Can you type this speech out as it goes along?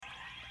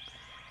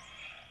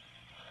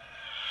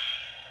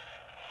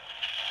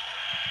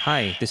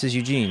Hi, this is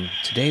Eugene.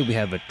 Today we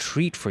have a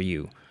treat for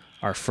you.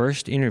 Our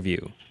first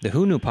interview. The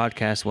Who Knew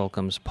podcast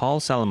welcomes Paul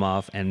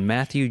Salamov and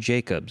Matthew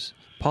Jacobs.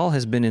 Paul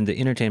has been in the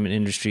entertainment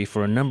industry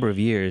for a number of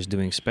years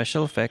doing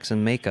special effects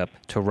and makeup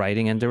to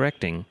writing and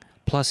directing.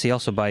 Plus, he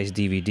also buys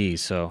DVDs,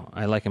 so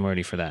I like him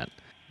already for that.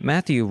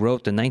 Matthew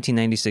wrote the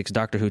 1996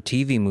 Doctor Who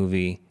TV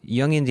movie,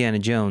 Young Indiana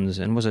Jones,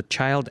 and was a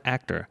child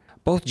actor.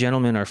 Both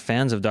gentlemen are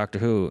fans of Doctor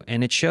Who,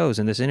 and it shows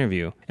in this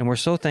interview, and we're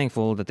so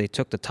thankful that they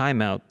took the time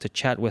out to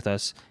chat with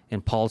us in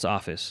Paul's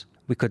office.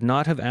 We could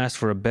not have asked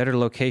for a better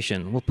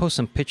location. We'll post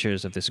some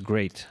pictures of this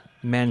great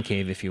man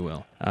cave, if you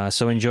will.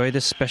 So enjoy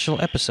this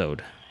special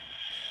episode.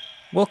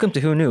 Welcome to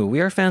Who Knew. We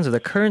are fans of the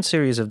current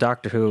series of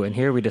Doctor Who, and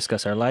here we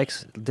discuss our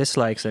likes,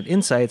 dislikes, and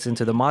insights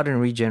into the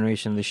modern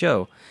regeneration of the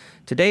show.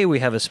 Today we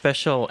have a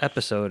special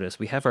episode as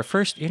we have our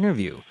first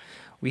interview.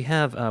 We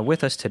have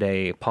with us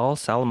today Paul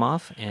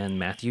Salamov and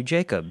Matthew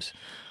Jacobs.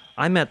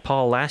 I met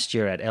Paul last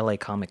year at LA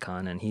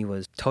Comic-Con, and he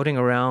was toting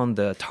around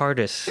the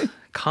TARDIS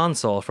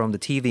console from the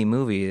TV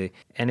movie,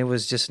 and it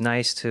was just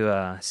nice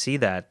to see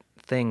that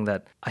thing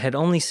that I had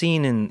only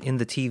seen in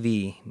the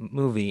TV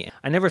movie.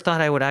 I never thought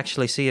I would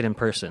actually see it in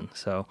person,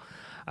 so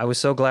I was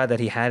so glad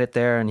that he had it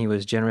there, and he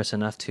was generous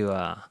enough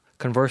to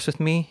converse with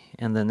me,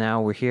 and then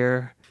now we're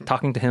here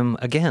talking to him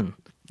again.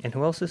 And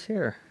who else is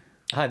here?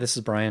 Hi, this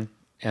is Brian.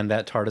 And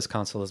that TARDIS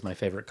console is my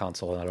favorite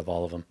console out of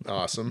all of them.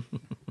 Awesome.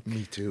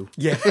 Me too.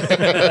 Yeah.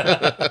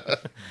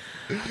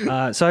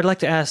 So I'd like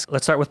to ask,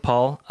 let's start with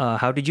Paul.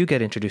 How did you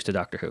get introduced to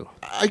Doctor Who?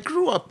 I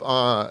grew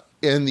up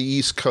in the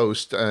East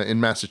Coast in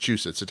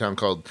Massachusetts, a town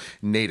called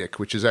Natick,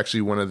 which is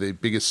actually one of the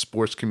biggest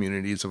sports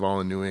communities of all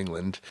in New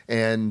England.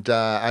 And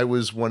I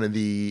was one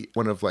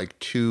of like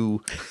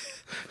two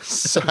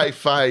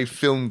sci-fi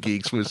film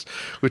geeks,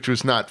 which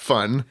was not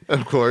fun,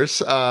 of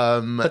course.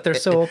 But they're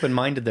so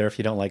open-minded there if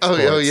you don't like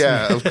sports. Oh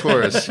yeah, of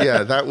course.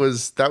 Yeah, that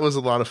was a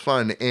lot of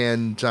fun.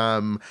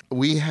 And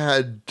we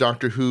had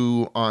Doctor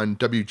Who on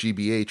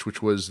WGBH,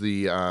 which was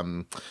the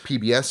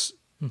PBS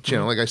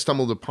channel. Like I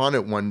stumbled upon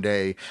it one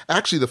day.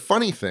 Actually, the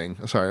funny thing,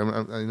 sorry,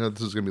 I know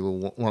this is going to be a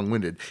little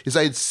long-winded, is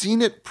I had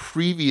seen it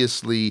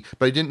previously,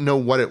 but I didn't know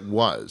what it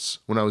was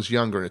when I was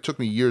younger. And it took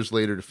me years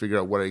later to figure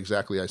out what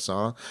exactly I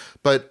saw.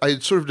 But I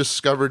had sort of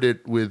discovered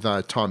it with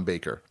Tom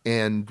Baker.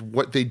 And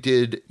what they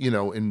did,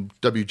 in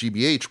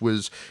WGBH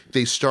was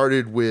they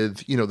started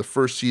with, the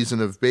first season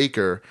of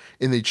Baker,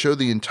 and they'd show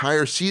the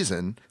entire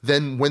season.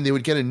 Then when they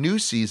would get a new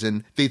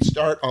season, they'd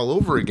start all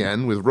over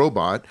again with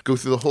Robot, go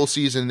through the whole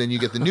season, and then you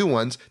get the new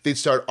ones. They'd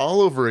start all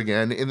over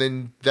again, and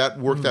then that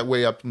worked that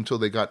way up until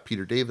they got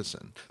Peter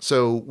Davison.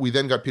 So we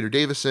then got Peter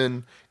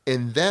Davison,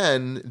 and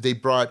then they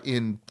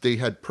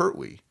had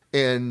Pertwee.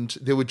 And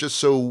they would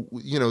just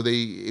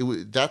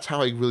that's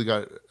how I really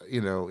got,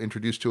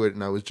 introduced to it.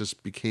 And I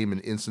just became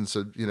an instance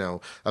of,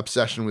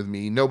 obsession with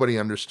me. Nobody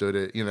understood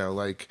it.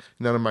 Like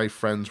none of my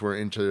friends were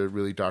into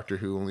really Doctor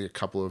Who. Only a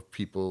couple of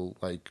people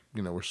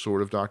were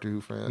sort of Doctor Who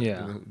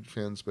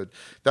fans. But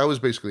that was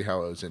basically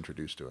how I was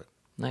introduced to it.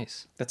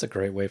 Nice. That's a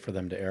great way for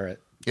them to air it.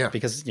 Yeah.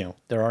 Because,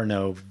 there are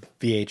no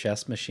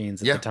VHS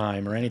machines at the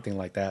time or anything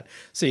like that.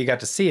 So you got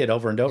to see it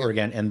over and over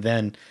again. And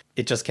then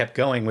it just kept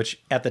going, which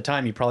at the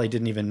time you probably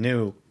didn't even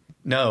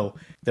know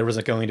there was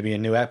going to be a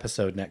new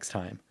episode next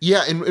time.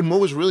 Yeah. And what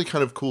was really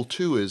kind of cool,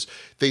 too, is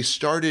they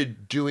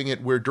started doing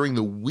it where during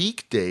the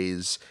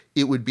weekdays,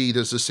 it would be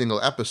there's a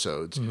single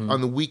episodes. On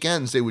the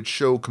weekends, they would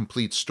show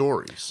complete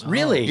stories.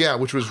 Really? Yeah,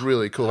 which was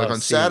really cool. Like on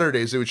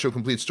Saturdays, they would show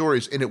complete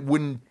stories, and it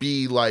wouldn't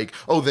be like,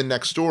 the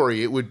next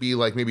story. It would be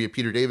like maybe a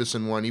Peter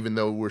Davison one, even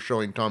though we're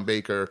showing Tom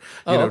Baker,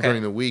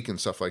 during the week and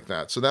stuff like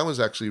that. So that was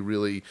actually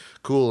really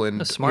cool.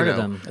 And That's smart of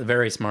them.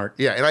 Very smart.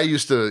 Yeah, and I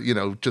used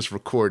to, just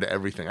record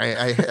everything.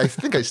 I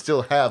think I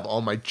still have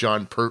all my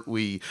John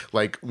Pertwee,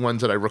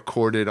 ones that I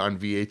recorded on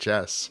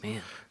VHS.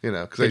 Man.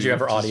 Did you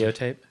ever audio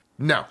tape?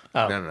 No.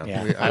 Oh, No.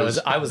 Yeah. I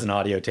was an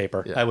audio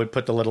taper. Yeah. I would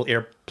put the little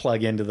ear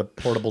plug into the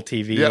portable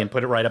TV and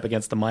put it right up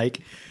against the mic.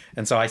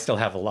 And so I still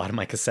have a lot of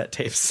my cassette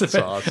tapes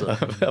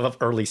of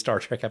early Star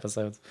Trek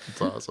episodes.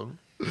 That's awesome.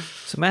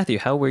 So Matthew,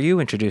 how were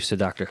you introduced to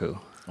Doctor Who?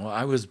 Well,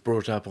 I was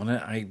brought up on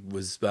it. I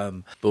was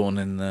born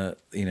in the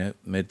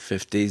mid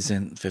 50s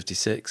in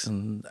 56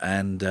 and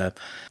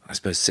I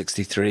suppose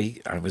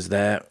 63. I was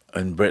there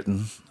in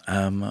Britain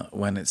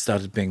when it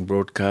started being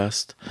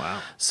broadcast.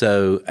 Wow.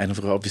 So, and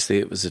obviously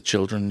it was a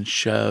children's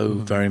show.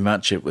 Very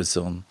much it was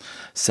on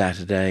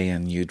Saturday,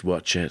 and you'd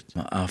watch it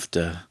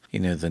after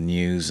the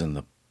news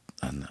and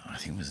I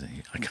think it was,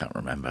 I can't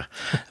remember.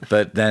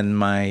 But then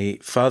my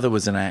father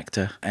was an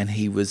actor, and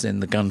he was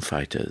in the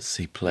Gunfighters.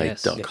 He played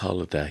Doc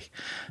Holliday.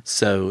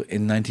 So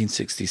in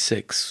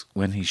 1966,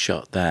 when he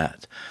shot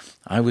that,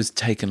 I was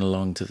taken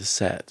along to the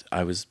set.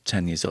 I was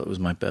 10 years old. It was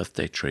my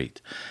birthday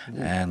treat.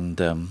 Ooh.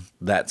 And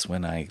that's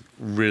when I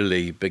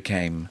really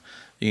became,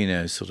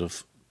 sort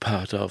of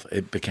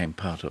became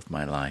part of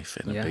my life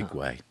in a big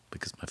way,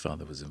 because my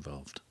father was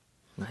involved.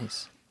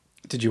 Nice.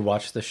 Did you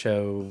watch the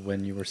show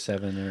when you were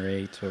 7 or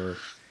 8, or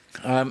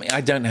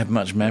I don't have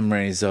much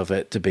memories of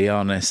it, to be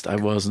honest. I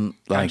wasn't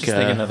like. I'm just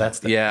thinking, that's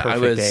the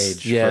perfect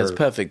age. Yeah, it's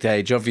perfect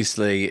age.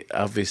 Obviously,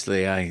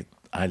 I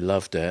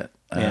loved it,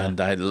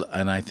 and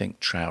I think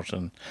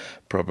Troughton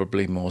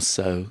probably more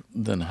so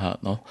than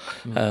Hartnell,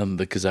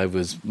 because I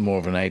was more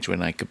of an age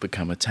when I could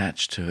become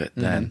attached to it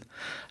then.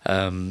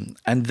 And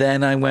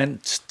then I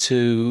went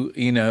to,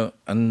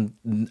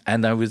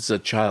 and I was a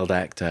child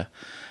actor.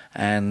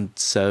 And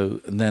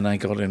so then I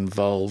got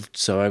involved.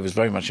 So I was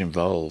very much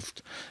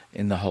involved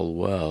in the whole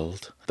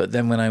world. But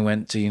then when I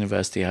went to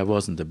university, I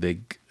wasn't a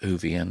big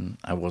Whovian.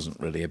 I wasn't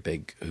really a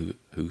big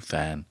Who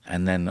fan.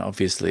 And then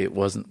obviously it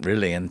wasn't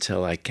really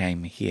until I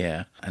came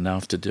here and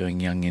after doing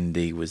Young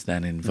Indy was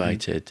then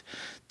invited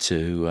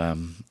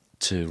to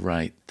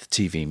write the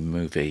TV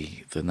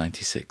movie, the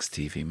 96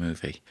 TV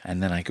movie.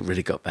 And then I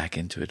really got back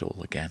into it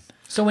all again.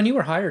 So when you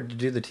were hired to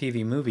do the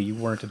TV movie, you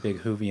weren't a big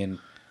Whovian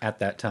at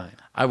that time?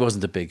 I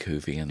wasn't a big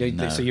Whovian,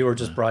 no. So you were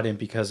just brought in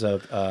because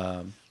of,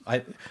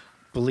 I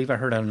believe I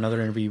heard on another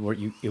interview where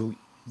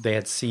they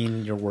had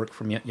seen your work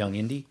from Young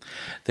Indy?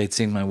 They'd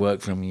seen my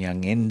work from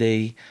Young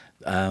Indy.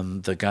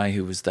 The guy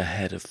who was the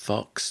head of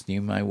Fox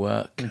knew my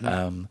work.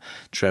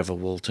 Trevor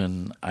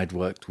Walton, I'd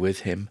worked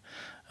with him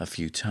a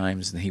few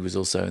times, and he was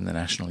also in the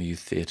National Youth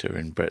Theatre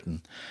in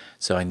Britain.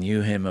 So I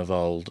knew him of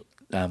old.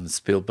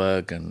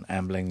 Spielberg and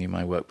Amblin knew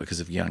my work because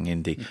of Young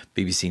Indy.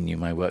 BBC knew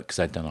my work because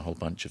I'd done a whole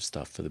bunch of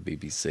stuff for the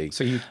BBC.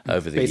 So you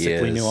over the years.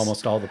 basically knew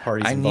almost all the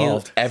parties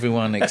involved. I knew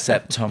everyone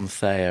except Tom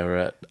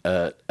Thayer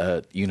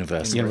at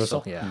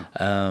Universal.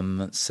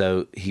 Yeah.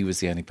 So he was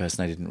the only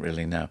person I didn't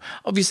really know.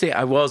 Obviously,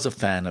 I was a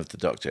fan of the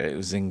Doctor. It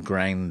was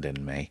ingrained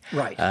in me.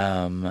 Right.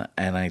 And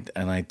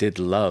I did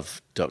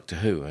love Doctor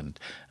Who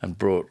and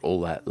brought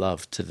all that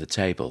love to the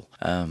table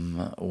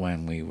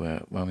when we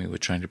were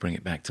trying to bring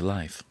it back to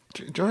life.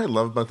 Do you know what I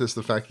love about this?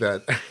 The fact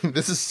that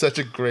this is such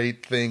a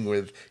great thing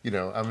with,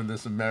 I'm in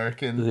this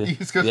American,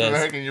 East Coast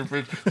American,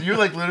 you're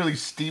like literally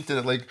steeped in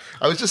it. Like,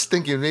 I was just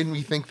thinking, it made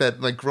me think that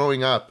like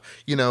growing up,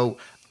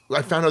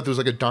 I found out there was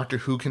like a Doctor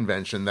Who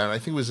convention that I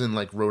think was in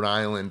like Rhode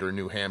Island or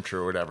New Hampshire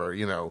or whatever,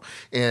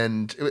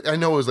 and I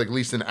know it was like at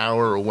least an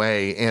hour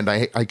away, and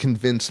I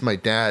convinced my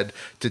dad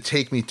to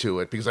take me to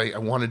it because I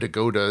wanted to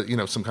go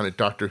to, some kind of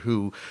Doctor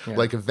Who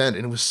like event,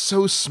 and it was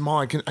so small.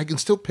 I can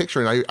still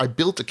picture it. I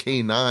built a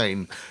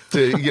K9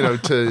 to,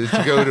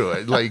 to go to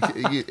it. Like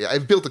I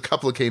built a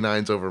couple of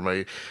K9s over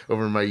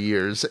my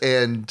years,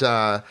 and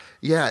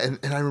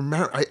and I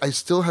remember I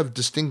still have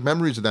distinct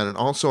memories of that, and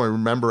also I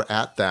remember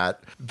at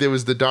that there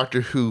was the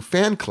Doctor Who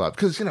fan club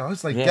because I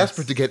was like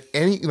desperate to get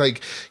any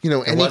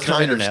any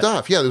kind of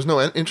stuff. Yeah, there was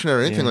no internet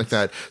or anything like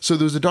that. So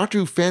there was a Doctor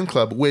Who fan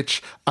club,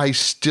 which I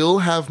still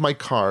have my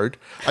card.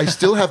 I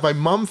still have. My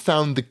mom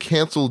found the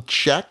canceled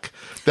check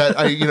that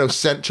I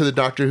sent to the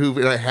Doctor Who,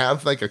 and I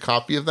have like a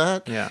copy of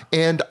that. Yeah.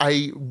 And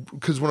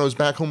because when I was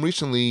back home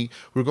recently,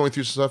 we were going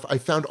through some stuff. I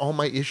found all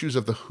my issues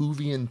of the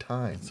Whovian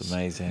Times. It's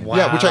amazing. Wow,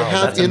 yeah, which I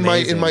have in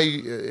amazing.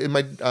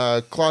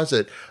 my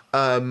closet.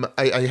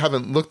 I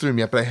haven't looked through them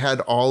yet, but I had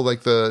all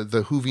like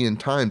the Whovian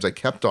Times. I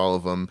kept all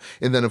of them,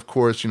 and then of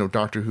course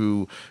Doctor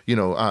Who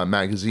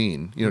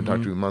magazine,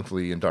 Doctor Who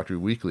Monthly and Doctor Who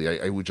Weekly.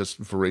 I would just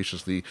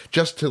voraciously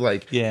just to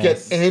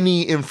get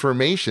any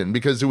information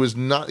because it was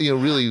not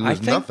really it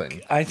was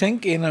nothing. I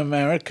think in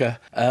America,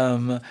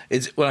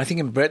 I think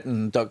in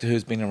Britain, Doctor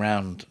Who's been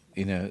around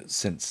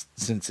since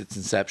its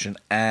inception,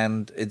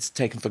 and it's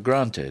taken for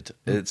granted.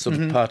 It's sort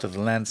of part of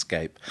the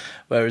landscape.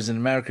 Whereas in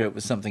America, it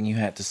was something you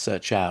had to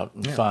search out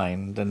and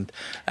find,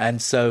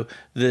 and so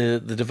the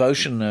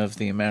devotion of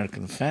the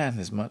American fan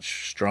is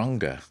much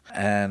stronger,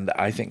 and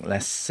I think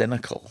less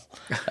cynical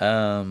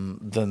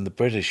than the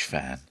British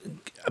fan.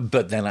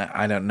 But then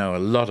I don't know a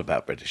lot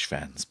about British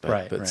fans,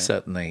 but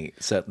certainly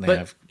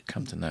I've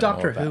come to know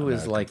Doctor more about Who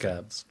is American like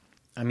fans.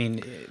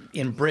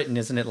 in Britain,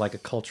 isn't it like a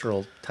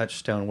cultural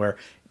touchstone where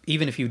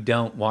even if you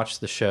don't watch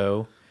the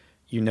show,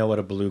 you know what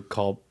a blue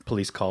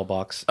police call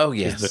box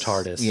is the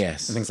TARDIS, and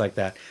things like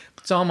that.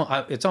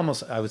 It's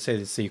almost I would say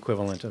it's the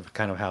equivalent of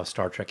kind of how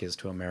Star Trek is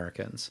to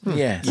Americans.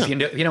 Yes. If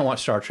you don't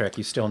watch Star Trek,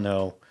 you still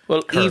know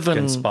Kirk even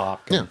and Spock.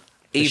 And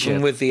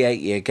even with the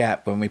 8-year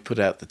gap when we put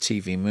out the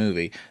TV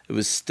movie, it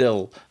was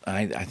still,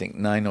 I think,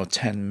 9 or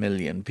 10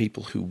 million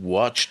people who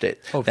watched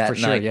it that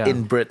night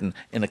in Britain,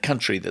 in a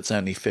country that's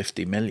only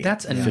 50 million.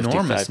 That's an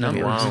enormous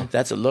number. Wow.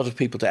 That's a lot of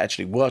people to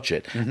actually watch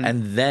it.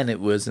 And then it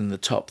was in the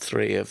top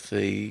 3 of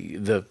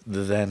the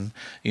then,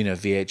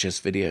 VHS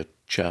video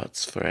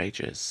charts for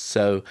ages.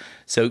 So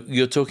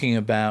you're talking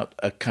about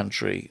a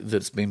country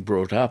that's been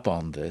brought up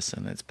on this,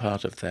 and it's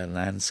part of their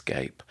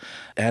landscape.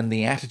 And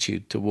the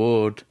attitude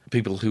toward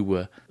people who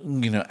were,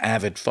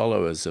 avid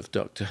followers of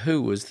Doctor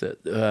Who was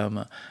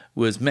that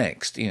was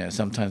mixed.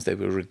 Sometimes they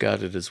were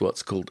regarded as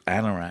what's called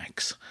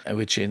anoraks,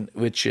 which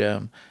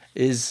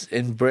is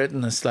in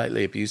Britain a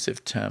slightly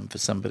abusive term for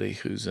somebody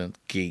who's a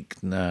geek,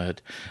 nerd,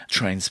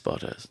 train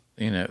spotter.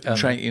 You know,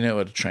 you know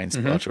what a train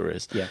spotter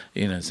is. Yeah.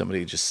 You know,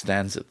 somebody who just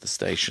stands at the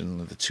station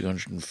with the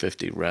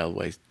 250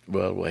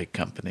 railway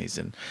companies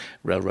and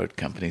railroad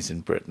companies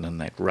in Britain,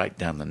 and they'd write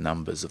down the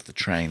numbers of the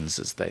trains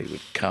as they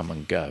would come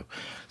and go.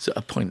 So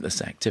a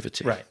pointless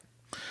activity. Right.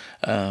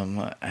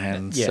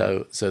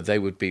 So they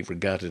would be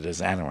regarded as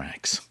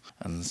anoraks.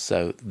 And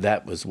so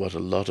that was what a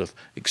lot of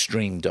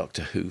extreme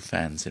Doctor Who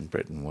fans in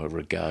Britain were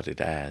regarded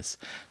as.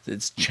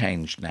 It's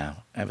changed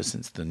now, ever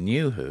since the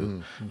new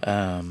Who,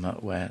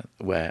 where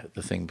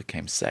the thing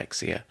became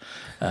sexier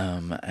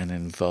and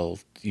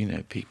involved, you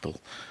know, people.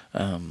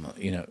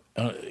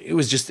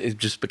 It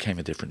just became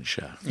a different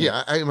show.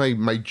 Yeah,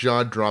 my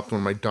jaw dropped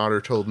when my daughter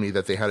told me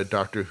that they had a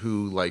Doctor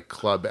Who like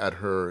club at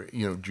her,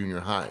 you know, junior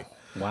high.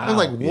 Wow. I'm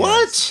like,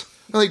 what?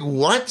 I'm like,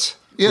 what?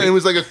 Yeah, it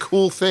was like a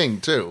cool thing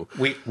too.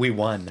 We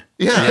won.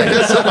 Yeah, I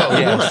guess so.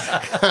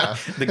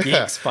 Yes. The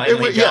geeks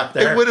finally got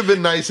there. It would have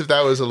been nice if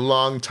that was a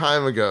long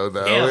time ago,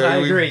 though. Yeah, I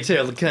agree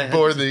too.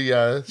 Bore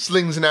the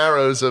slings and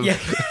arrows of. Yeah.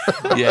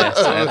 Yes,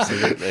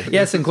 absolutely.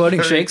 Yes, and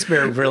quoting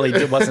Shakespeare really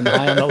wasn't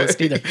high on the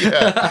list either.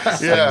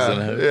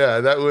 Yeah.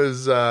 That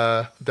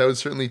was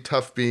certainly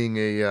tough being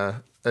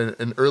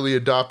an early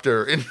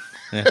adopter in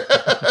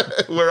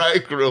where I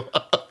grew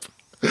up.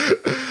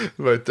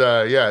 But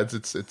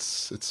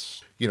it's.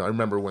 You know, I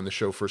remember when the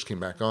show first came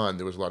back on,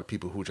 there was a lot of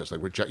people who were just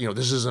like,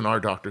 this isn't our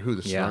Doctor Who.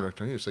 This is our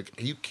Doctor Who. It's like,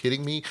 are you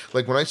kidding me?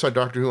 Like, when I saw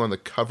Doctor Who on the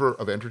cover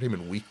of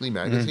Entertainment Weekly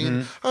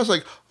magazine, I was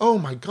like, oh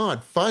my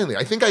God, finally.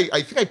 I think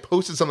I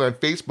posted something on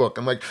Facebook.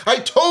 I'm like, I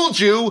told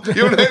you. You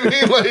know what I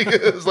mean? Like,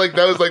 it was like,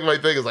 that was like my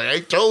thing. It's like, I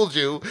told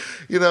you.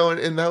 You know,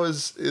 and that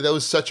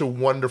was such a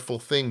wonderful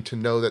thing to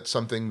know that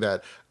something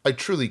that I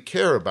truly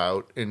care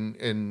about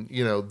and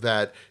you know,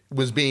 that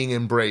was being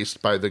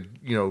embraced by the,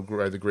 you know,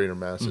 by the greater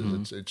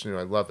masses. It's you know,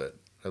 I love it.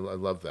 I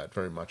love that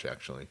very much,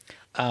 actually.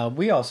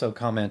 We also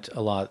comment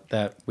a lot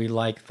that we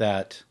like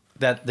that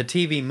the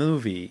TV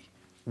movie.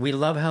 We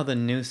love how the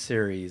new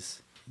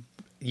series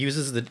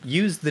used the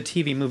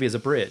TV movie as a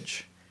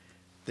bridge.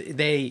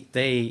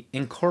 They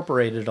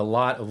incorporated a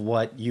lot of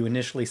what you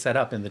initially set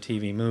up in the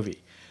TV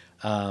movie.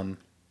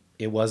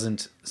 It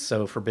wasn't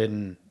so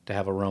forbidden to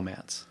have a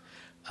romance.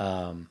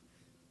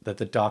 That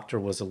the Doctor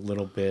was a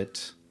little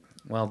bit.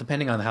 Well,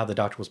 depending on how the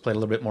Doctor was played, a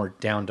little bit more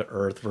down to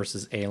earth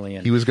versus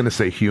alien. He was going to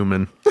say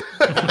human.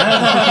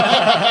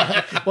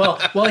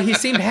 well, he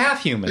seemed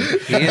half human.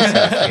 He is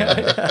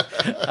half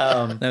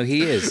human. No,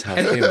 he is half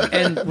human.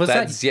 And was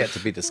that's yet to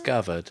be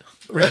discovered.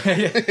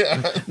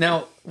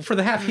 Now, for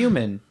the half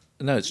human.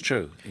 No, it's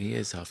true. He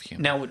is half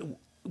human. Now,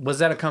 was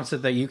that a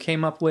concept that you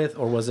came up with,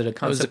 or was it a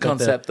concept? It was a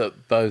concept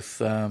that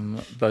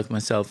both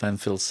myself and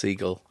Phil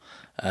Siegel,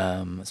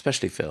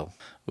 especially Phil,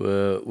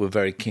 were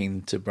very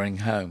keen to bring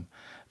home.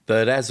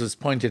 But as was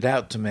pointed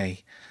out to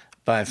me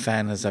by a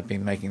fan as I've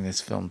been making this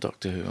film,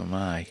 Doctor Who Am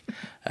I,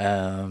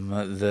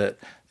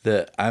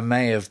 that I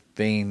may have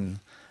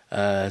been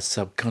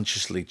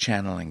subconsciously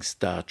channeling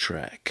Star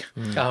Trek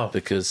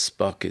because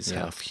Spock is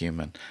half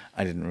human.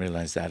 I didn't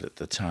realize that at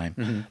the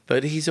time,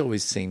 but he's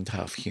always seemed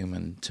half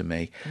human to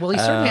me. Well, he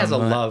certainly has a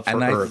love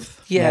for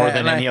Earth more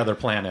than any other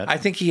planet. I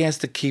think he has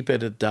to keep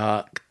it a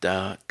dark,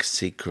 dark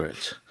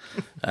secret.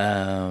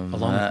 Along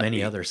with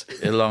many others.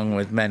 Along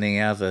with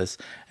many others.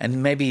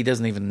 And maybe he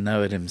doesn't even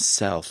know it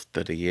himself,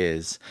 but he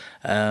is.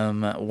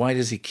 Why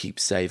does he keep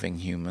saving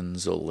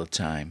humans all the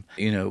time?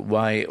 You know,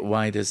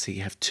 why does he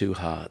have two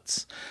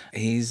hearts?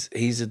 He's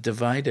a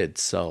divided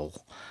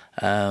soul.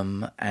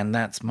 And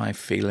that's my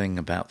feeling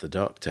about the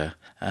Doctor.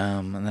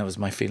 And that was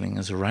my feeling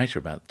as a writer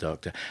about the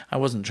Doctor. I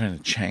wasn't trying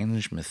to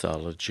change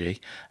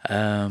mythology.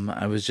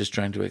 I was just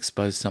trying to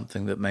expose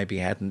something that maybe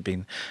hadn't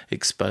been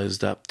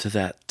exposed up to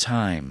that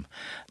time.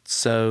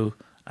 So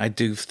I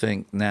do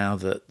think now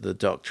that the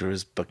Doctor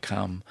has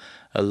become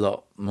a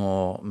lot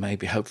more,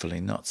 maybe hopefully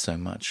not so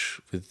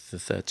much with the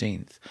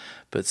 13th,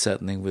 but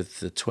certainly with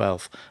the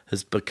 12th,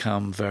 has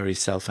become very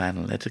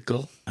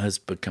self-analytical, has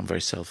become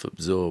very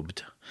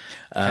self-absorbed.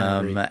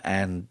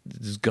 And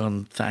has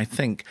gone, I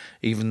think,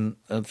 even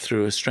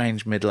through a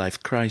strange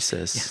midlife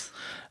crisis,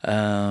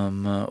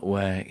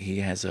 where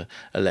he has an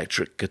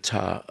electric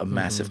guitar, a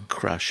massive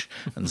crush,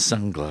 and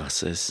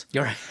sunglasses.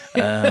 You're right.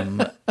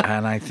 and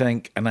I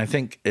think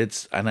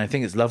it's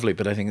lovely,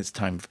 but I think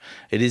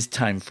it is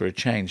time for a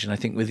change. And I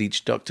think with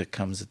each Doctor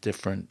comes a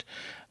different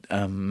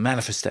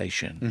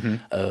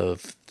manifestation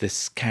of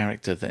this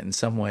character that in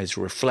some ways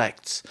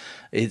reflects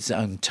its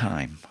own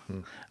time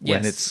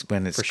when it's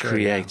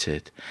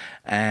created.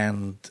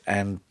 And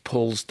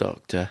Paul's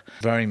Doctor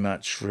very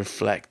much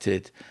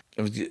reflected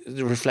the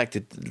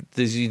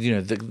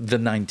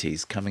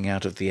 90s coming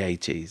out of the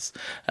 80s,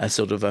 a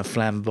sort of a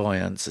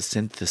flamboyance, a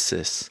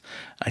synthesis.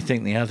 I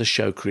think the other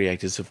show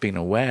creators have been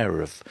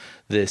aware of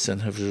this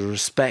and have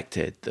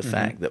respected the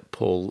fact that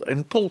Paul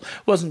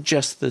wasn't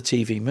just the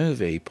TV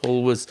movie,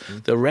 Paul was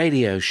the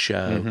radio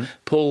show,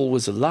 Paul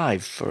was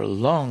alive for a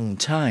long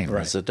time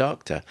as a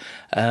Doctor,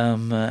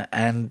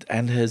 and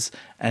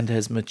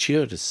has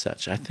matured as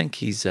such. I think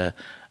he's a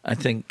I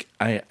think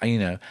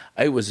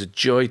it was a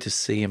joy to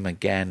see him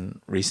again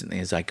recently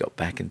as I got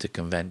back into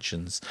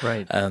conventions,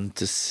 Right.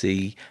 To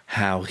see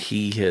how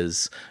he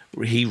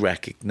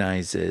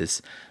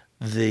recognizes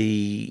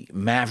the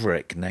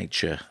maverick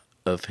nature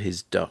of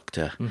his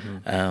Doctor,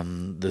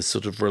 the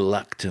sort of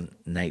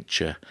reluctant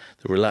nature,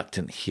 the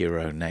reluctant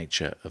hero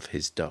nature of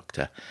his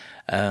Doctor.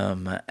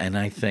 And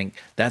I think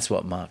that's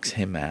what marks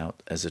him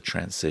out as a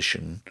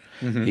transition.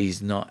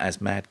 He's not as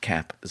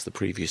madcap as the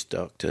previous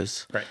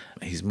Doctors. Right.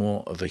 He's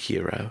more of a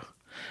hero.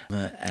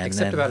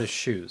 Except about his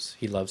shoes.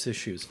 He loves his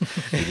shoes.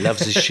 He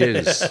loves his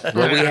shoes.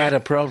 Well, we had a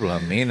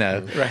problem,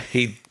 Right.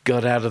 He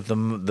got out of the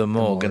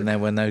morgue and there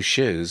were no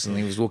shoes, and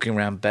he was walking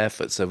around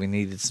barefoot, so we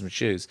needed some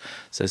shoes.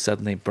 So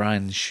suddenly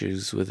Brian's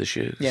shoes were the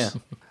shoes. Yeah.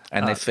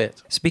 And they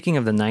fit. Speaking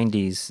of the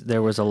 90s,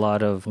 there was a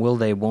lot of will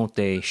they, won't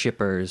they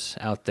shippers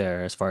out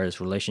there as far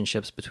as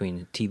relationships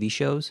between TV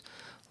shows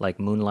like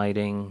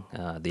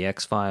Moonlighting, The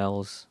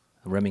X-Files,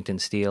 Remington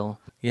Steele.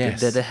 Yes.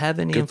 Did it have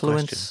any Good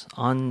influence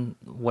on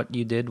what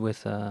you did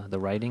with the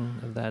writing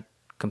of that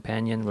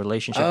companion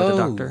relationship with the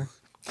Doctor?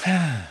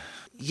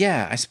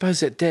 Yeah, I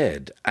suppose it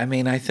did. I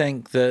mean, I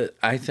think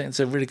it's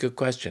a really good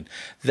question.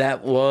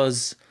 That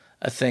was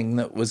a thing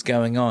that was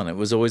going on. It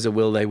was always a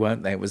will they,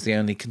 won't they. It was the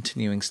only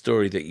continuing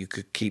story that you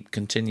could keep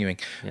continuing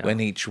when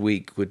each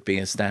week would be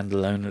a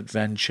standalone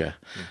adventure.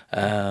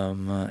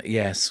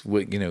 Yes,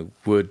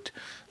 would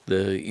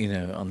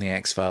the on the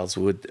X-Files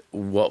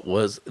what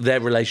was their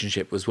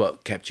relationship was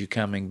what kept you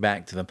coming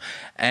back to them.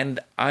 And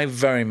I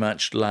very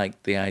much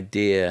liked the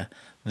idea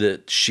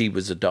that she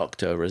was a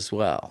doctor as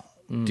well.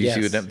 Do you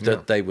see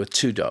that they were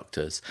two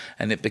doctors,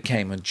 and it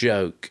became a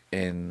joke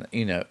in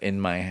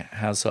my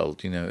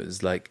household. It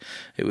was like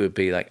it would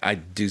be like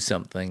I'd do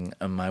something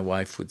and my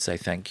wife would say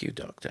thank you,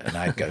 doctor, and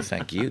I'd go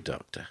thank you,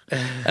 doctor.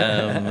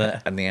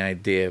 And the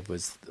idea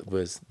was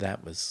Well,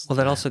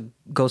 that also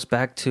goes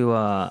back to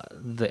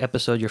the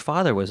episode your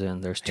father was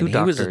in. There's two and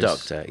doctors. He was a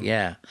doctor,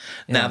 yeah.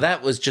 Now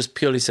that was just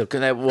purely so because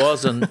that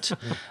wasn't.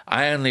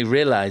 I only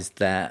realized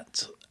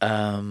that.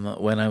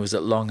 When I was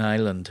at Long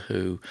Island,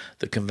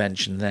 the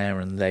convention there,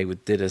 and they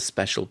did a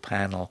special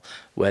panel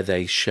where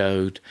they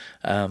showed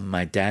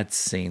my dad's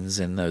scenes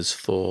in those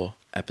 4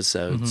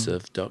 episodes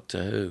of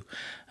Doctor Who.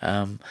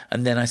 And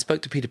then I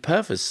spoke to Peter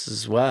Purves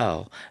as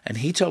well, and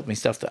he told me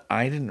stuff that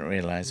I didn't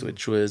realize,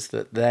 which was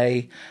that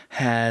they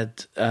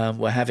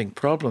were having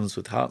problems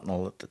with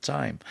Hartnell at the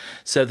time.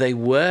 So they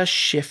were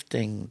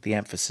shifting the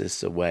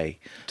emphasis away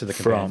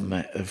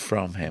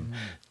from him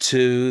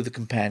to the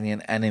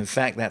companion. And in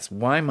fact, that's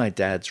why my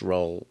dad's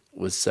role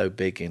was so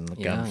big in the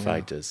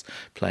Gunfighters,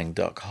 playing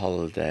Doc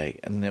Holliday,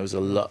 and there was a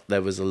lot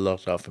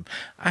of him.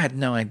 I had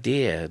no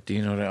idea,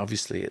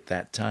 obviously at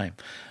that time,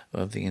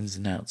 of the ins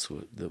and outs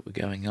that were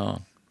going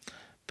on.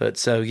 But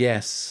so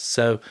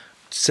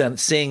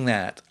seeing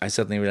that, I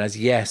suddenly realized,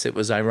 yes, it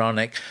was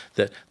ironic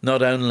that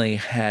not only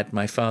had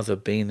my father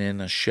been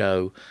in a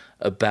show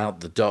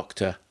about the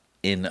Doctor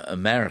in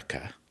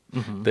America,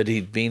 but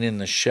he'd been in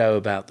the show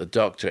about the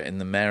Doctor in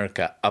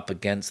America up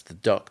against the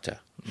Doctor.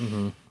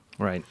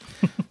 Right.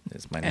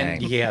 Is my name.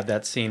 And he had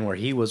that scene where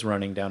he was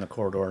running down a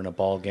corridor in a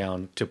ball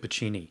gown to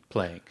Puccini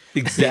playing.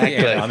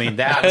 Exactly. I mean,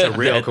 that's a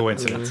real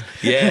coincidence.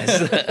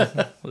 Yes.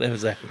 There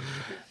was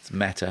it's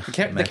meta.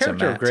 The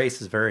character of Grace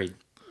is a very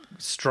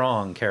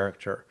strong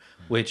character,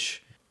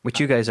 which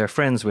you guys are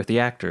friends with the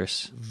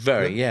actors.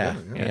 Very, yeah.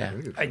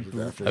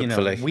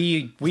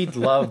 We'd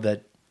love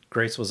that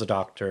Grace was a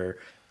doctor.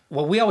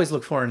 What we always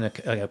look for in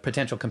a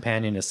potential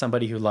companion is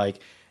somebody who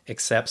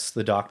accepts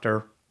the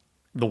Doctor,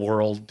 the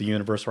world, the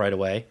universe right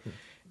away.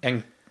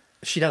 And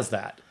she does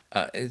that.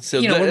 It's a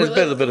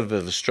little bit of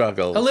a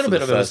struggle. A little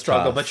bit of a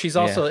struggle, half. but she's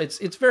also,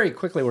 it's very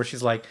quickly where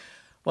she's like,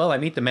 well, I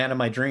meet the man of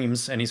my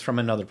dreams and he's from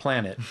another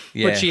planet.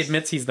 Yes. But she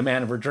admits he's the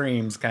man of her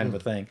dreams kind of a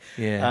thing.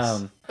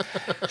 Yes.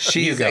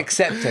 She's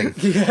accepting.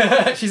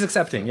 She's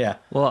accepting, yeah.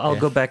 Well, I'll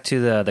go back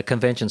to the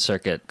convention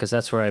circuit because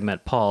that's where I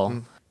met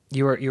Paul.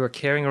 You were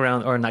carrying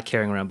around, or not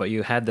carrying around, but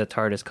you had the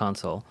TARDIS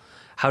console.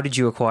 How did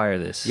you acquire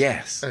this?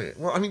 Yes. Okay,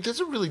 well, I mean,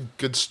 there's a really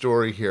good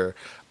story here.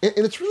 And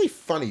it's really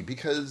funny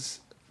because,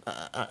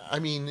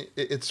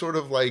 it's sort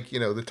of like,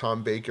 the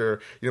Tom Baker,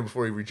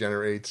 before he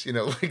regenerates,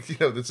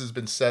 this has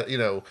been set,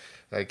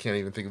 I can't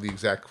even think of the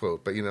exact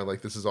quote, but,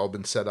 this has all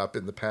been set up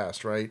in the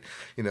past, right?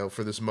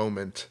 For this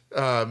moment.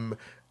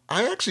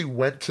 I actually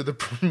went to the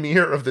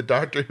premiere of the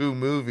Doctor Who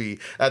movie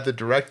at the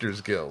Directors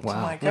Guild. Wow.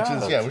 Oh my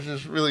God. Which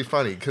is really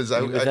funny because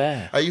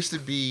I used to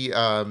be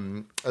I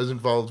was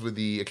involved with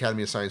the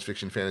Academy of Science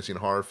Fiction, Fantasy,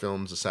 and Horror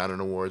Films, the Saturn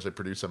Awards. I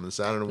produced some of the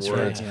Saturn Awards.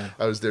 Right, yeah.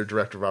 I was their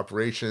director of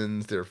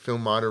operations, their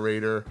film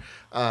moderator,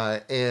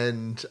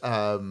 and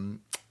I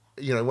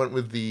went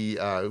with the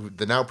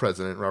now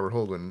president, Robert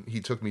Holdren. He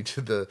took me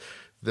to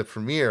the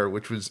premiere,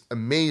 which was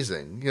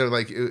amazing.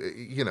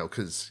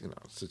 Because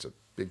such a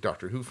big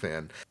Doctor Who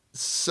fan.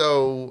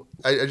 So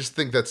I just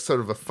think that's sort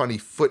of a funny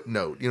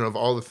footnote, of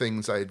all the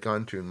things I had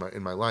gone to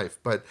in my life.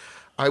 But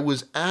I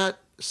was at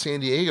San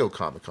Diego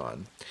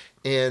Comic-Con,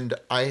 and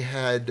I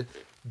had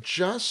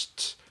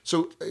just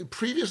So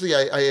previously,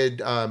 I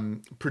had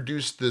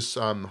produced this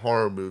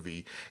horror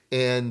movie,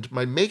 and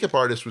my makeup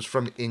artist was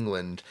from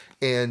England,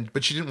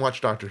 but she didn't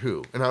watch Doctor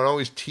Who, and I would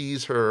always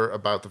tease her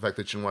about the fact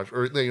that she didn't watch,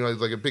 or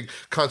like a big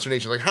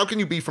consternation, like how can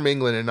you be from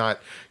England and not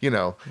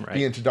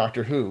be into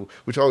Doctor Who,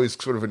 which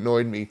always sort of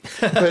annoyed me.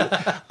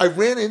 But I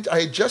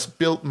had just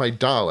built my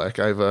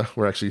Dalek.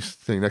 We're actually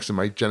sitting next to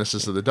my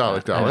Genesis of the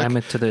Dalek.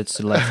 I'm to the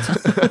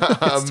left.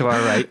 It's to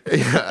our right.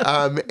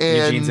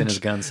 And Eugene's in his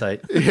gun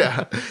sight.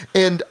 Yeah.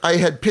 And I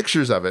had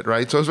pictures of it,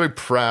 right? So I was very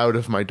proud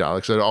of my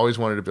Dalek. So I'd always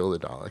wanted to build a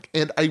Dalek.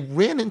 And I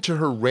ran into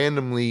her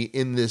randomly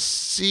in this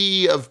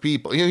sea of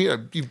people.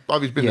 You've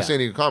obviously been to San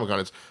Diego Comic Con.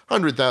 It's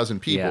 100,000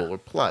 people or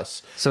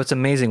plus. So it's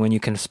amazing when you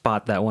can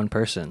spot that one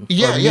person.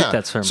 Yeah, yeah.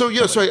 That's her. So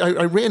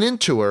I ran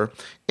into her,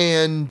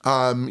 and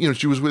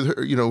she was with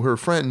her, her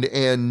friend,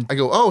 and I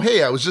go, oh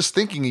hey, I was just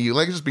thinking of you,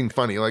 like just being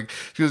funny. Like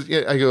she goes,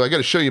 I go, I got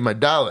to show you my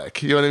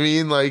Dalek. You know what I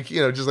mean? Like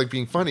just like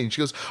being funny. And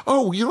she goes,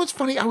 oh, you know what's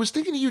funny? I was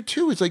thinking of you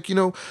too. It's like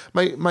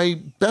my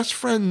best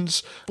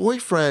friend's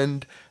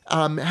boyfriend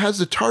has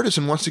the TARDIS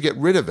and wants to get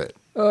rid of it.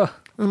 I'm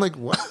like,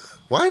 what?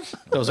 What?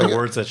 Those are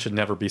words that should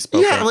never be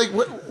spoken. Yeah, like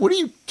what are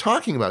you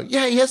talking about?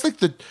 Yeah, he has like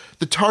the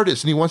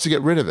TARDIS and he wants to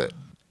get rid of it.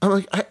 I'm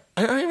like,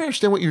 I don't even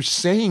understand what you're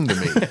saying to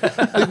me.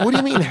 Like, what do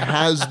you mean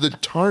has the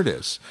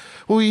TARDIS?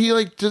 Well, he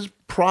like does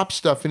prop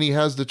stuff and he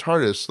has the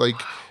TARDIS. Like,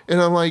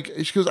 and I'm like,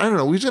 she goes, I don't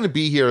know. He's going to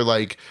be here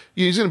like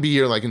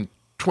in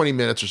 20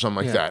 minutes or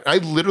something like that. I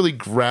literally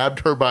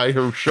grabbed her by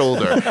her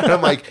shoulder and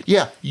I'm like,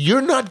 yeah,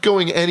 you're not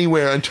going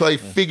anywhere until I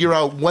figure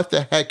out what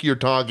the heck you're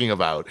talking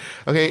about.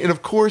 Okay. And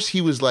of course he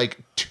was like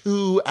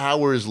 2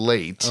 hours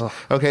late.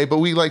 Okay. But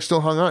we like still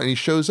hung out and he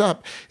shows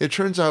up. It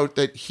turns out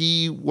that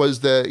he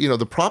was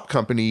the prop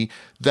company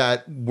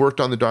that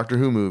worked on the Doctor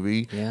Who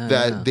movie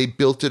they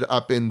built it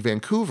up in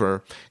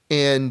Vancouver.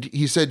 And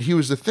he said he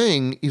was the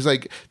thing. He's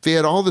like, they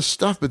had all this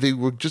stuff, but they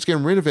were just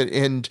getting rid of it.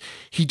 And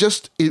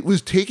it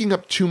was taking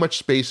up too much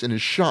space in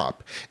his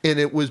shop. And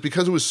it was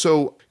because it was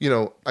so,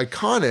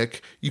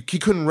 iconic, he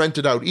couldn't rent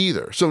it out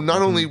either. So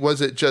not only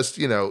was it just,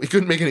 he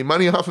couldn't make any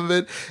money off of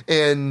it.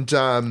 And,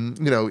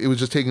 it was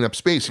just taking up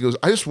space. He goes,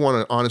 I just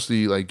want to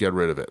honestly like get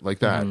rid of it like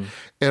that. And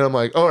I'm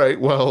like, all right,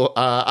 well,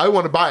 I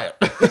want to buy it.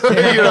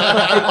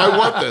 I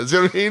want this. You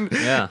know what I mean?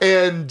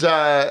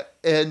 Yeah.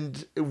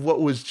 And what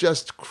was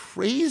just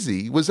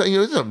crazy was that,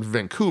 this is in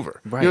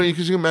Vancouver. Right.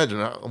 Because you can imagine,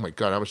 oh my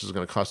God, how much is it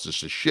going to cost us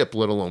to ship,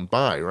 let alone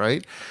buy,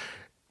 right?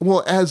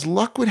 Well, as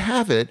luck would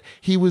have it,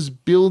 he was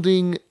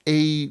building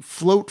a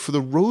float for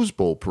the Rose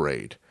Bowl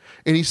parade.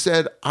 And he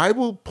said, I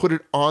will put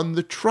it on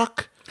the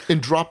truck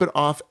and drop it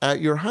off at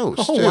your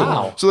house. Oh, too.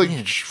 wow. So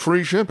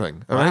free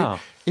shipping. All wow. right?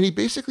 And he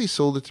basically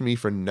sold it to me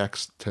for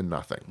next to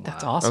nothing.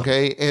 That's awesome.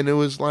 Okay. And it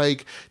was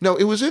like, no,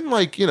 it was in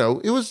like,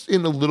 it was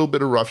in a little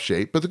bit of rough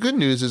shape. But the good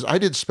news is I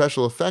did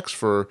special effects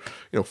for,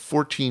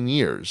 14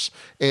 years.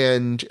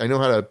 And I know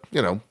how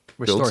to,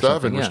 build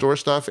stuff and restore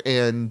stuff,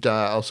 and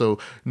also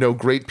know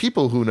great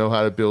people who know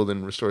how to build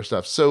and restore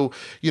stuff. So,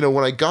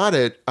 when I got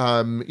it,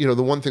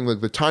 the one thing,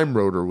 like the time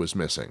rotor was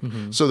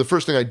missing. So the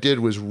first thing I did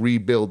was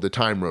rebuild the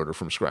time rotor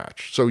from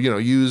scratch. So,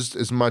 used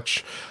as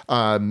much,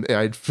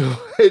 I'd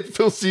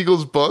Phil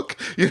Siegel's book,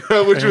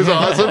 which was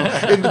awesome.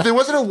 And there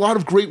wasn't a lot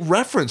of great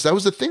reference. That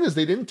was the thing, is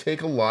they didn't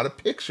take a lot of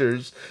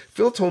pictures.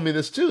 Phil told me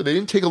this too. They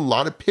didn't take a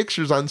lot of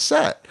pictures on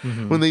set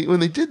when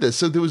they did this.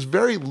 So there was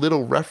very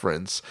little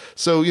reference.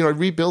 So, I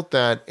rebuilt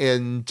that,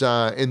 and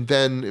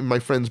then my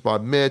friends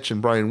Bob Mitch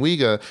and Brian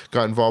Wiega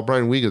got involved.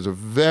 Brian Wiega is a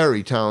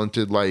very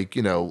talented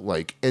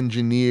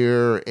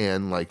engineer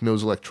and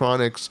knows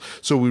electronics.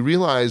 So we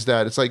realized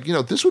that it's like,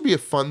 this would be a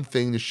fun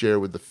thing to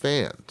share with the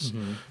fans. You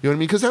know what I mean?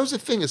 Because that was the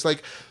thing. It's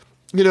like,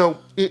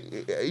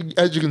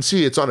 as you can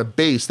see, it's on a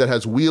base that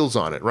has wheels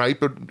on it, right?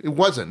 But it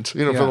wasn't, for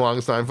the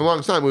longest time. For the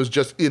longest time, it was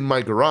just in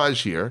my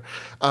garage here.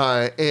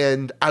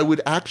 And I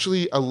would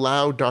actually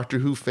allow Doctor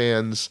Who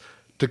fans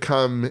to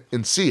come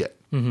and see it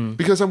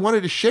because I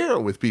wanted to share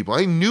it with people.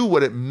 I knew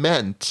what it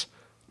meant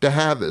to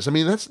have this. I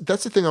mean, that's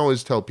the thing I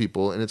always tell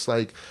people. And it's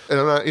like, and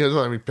I'm not,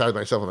 let me pat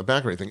myself on the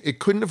back or anything. It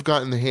couldn't have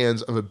gotten in the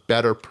hands of a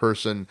better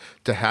person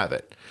to have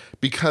it,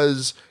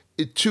 because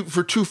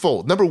for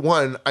twofold. Number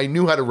one, I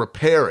knew how to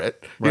repair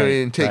it,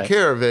 and take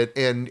care of it,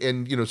 and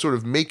sort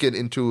of make it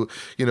into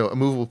a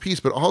movable piece.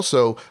 But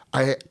also,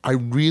 I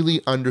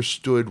really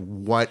understood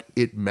what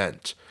it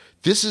meant.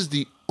 This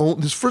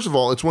first of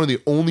all, it's one of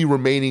the only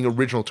remaining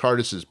original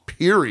TARDISes.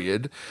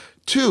 Period.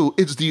 2,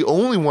 it's the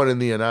only one in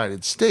the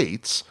United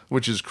States,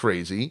 which is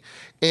crazy.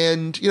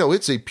 And,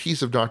 it's a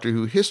piece of Doctor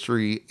Who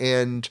history.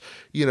 And,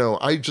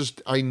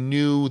 I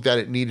knew that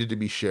it needed to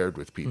be shared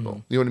with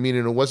people. You know what I mean?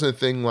 And it wasn't a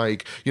thing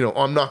like,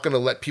 I'm not going to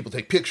let people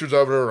take pictures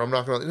of it, or I'm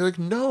not going to, like,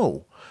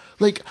 no.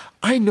 Like,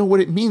 I know what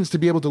it means to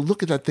be able to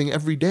look at that thing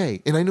every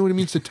day. And I know what it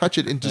means to touch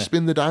it and to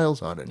spin the dials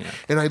on it. Yeah.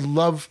 And I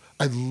love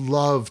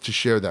to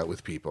share that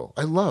with people.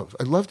 I love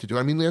to do it.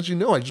 I mean, as you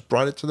know, I just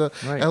brought it to the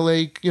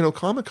LA,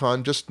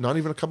 Comic-Con just not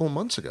even a couple of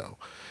months ago.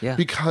 Yeah.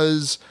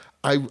 Because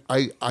I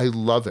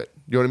love it.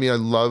 You know what I mean?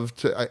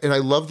 I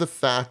love the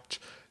fact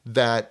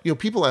that, you know,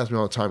 people ask me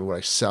all the time, would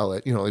I sell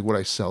it? You know, like, would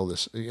I sell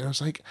this? You know,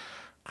 it's like,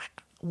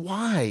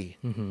 why?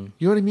 You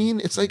know what I mean?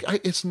 It's like,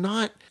 it's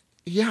not,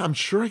 yeah, I'm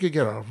sure I could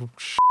get a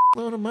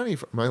load of money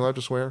for, am I allowed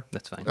to swear?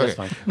 That's fine. Okay. That's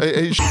fine.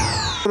 A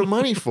load of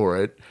money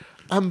for it.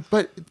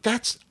 But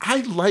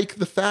I like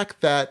the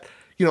fact that,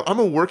 you know, I'm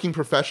a working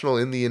professional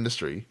in the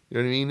industry, you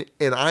know what I mean?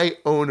 And I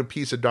own a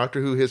piece of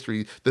Doctor Who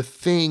history, the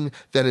thing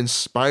that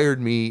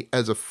inspired me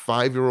as a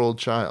 5-year-old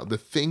child, the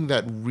thing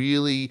that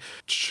really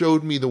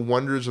showed me the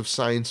wonders of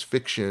science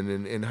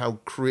fiction and how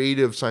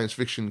creative science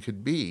fiction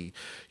could be.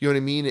 You know what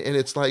I mean? And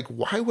it's like,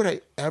 why would I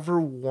ever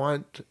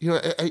want, you know,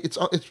 it's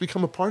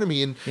become a part of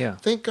me. And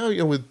thank God, you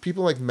know, with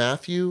people like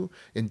Matthew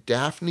and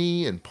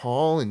Daphne and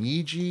Paul and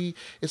Yiji,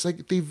 it's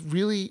like they've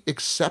really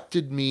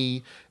accepted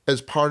me as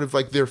part of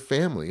like their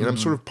family. And I'm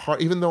sort of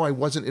part, even though I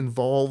wasn't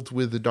involved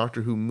with the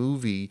Doctor Who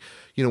movie,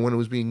 you know, when it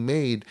was being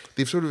made,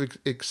 they've sort of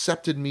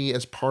accepted me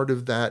as part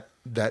of that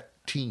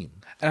team.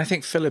 And I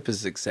think Philip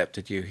has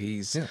accepted you.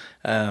 He's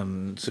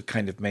so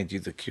kind of made you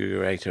the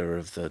curator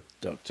of the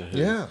Doctor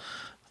Who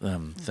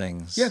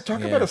things. Yeah,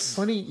 talk about a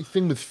funny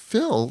thing with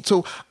Phil.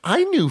 So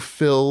I knew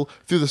Phil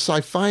through the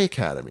Sci-Fi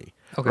Academy,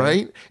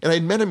 right? And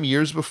I'd met him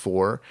years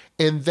before.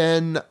 And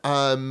then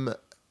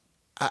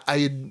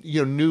I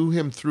knew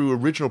him through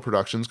original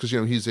productions because,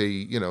 he's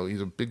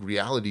a big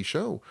reality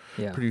show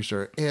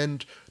producer.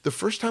 And the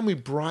first time we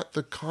brought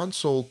the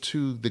console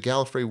to the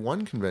Gallifrey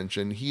 1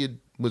 convention,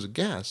 was a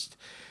guest,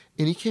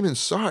 and he came and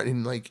saw it,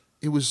 and like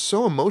it was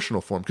so emotional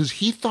for him because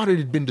he thought it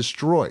had been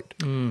destroyed.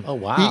 Oh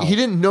wow! He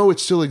didn't know it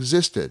still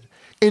existed.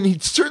 And he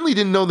certainly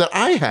didn't know that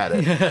I had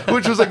it,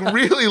 which was like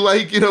really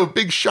like, a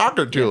big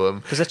shocker to him.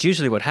 Because that's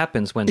usually what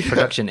happens when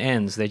production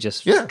ends. They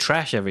just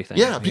trash everything.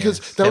 Yeah, because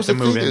that was the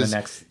thing.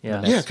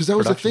 Because that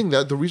was the thing.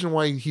 That the reason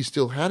why he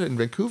still had it in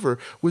Vancouver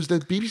was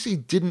that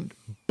BBC didn't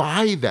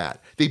buy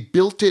that. They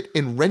built it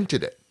and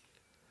rented it.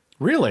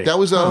 Really? That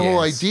was the whole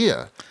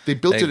idea. They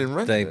built it and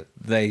rented it.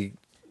 They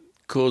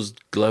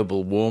caused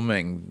global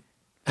warming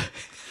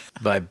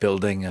by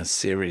building a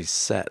series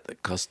set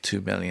that cost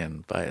 $2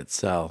 million by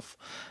itself.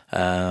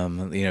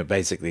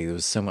 Basically there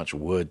was so much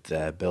wood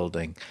there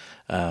building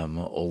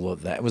all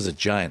of that. It was a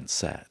giant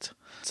set.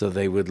 So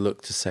they would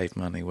look to save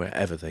money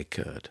wherever they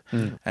could.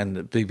 And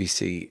the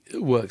BBC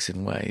works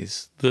in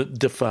ways that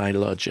defy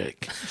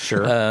logic.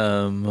 Sure.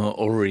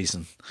 Or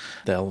reason.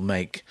 They'll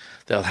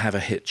have a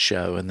hit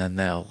show and then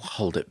they'll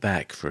hold it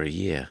back for a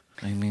year.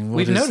 I mean,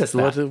 we've noticed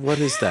that. What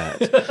is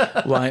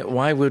that?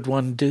 Why would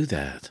one do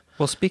that?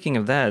 Well, speaking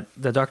of that,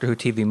 the Doctor Who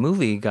TV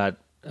movie got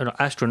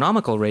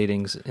astronomical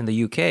ratings in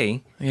the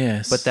UK.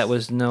 Yes, but there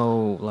was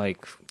no way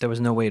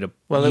to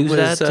use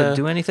that to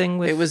do anything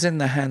with. It was in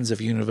the hands of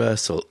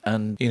Universal,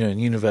 and in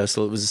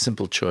Universal it was a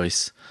simple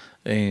choice.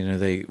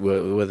 They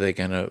were they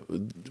going to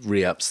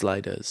re-up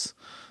Sliders,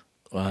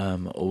 or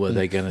were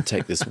they going to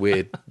take this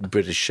weird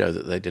British show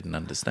that they didn't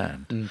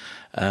understand?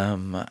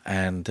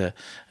 And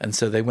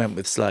so they went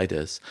with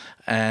Sliders,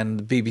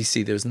 and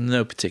BBC. There was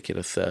no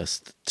particular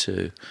thirst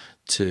to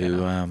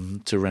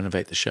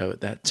renovate the show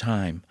at that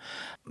time.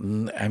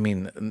 I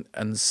mean,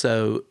 and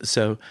so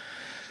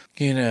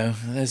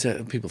there's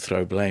people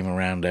throw blame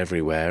around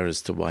everywhere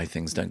as to why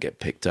things don't get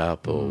picked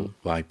up or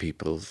why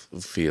people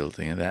feel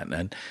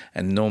that,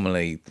 and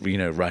normally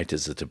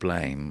writers are to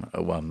blame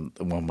one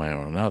way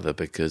or another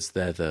because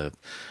they're the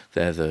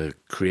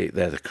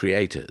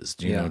creators.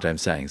 Do you know what I'm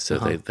saying? So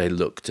they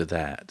look to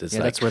that. It's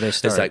like, that's where they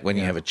start. It's like when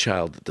you have a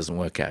child that doesn't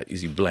work out,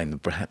 you blame the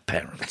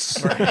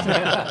parents. So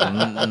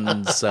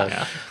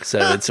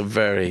it's a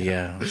very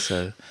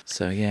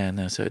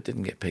so it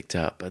didn't get picked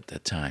up at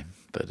that time.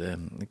 But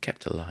it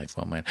kept alive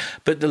one way.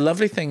 But the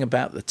lovely thing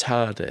about the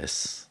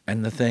TARDIS,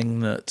 and the thing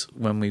that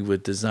when we were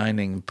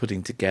designing and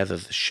putting together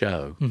the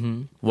show,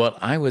 what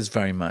I was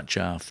very much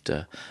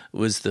after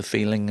was the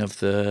feeling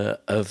of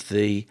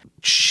the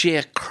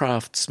sheer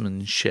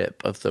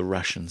craftsmanship of the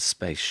Russian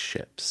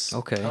spaceships.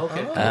 Okay.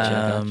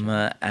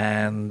 Gotcha.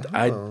 And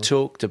I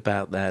talked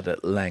about that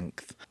at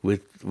length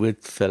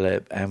with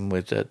Philip and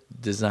with a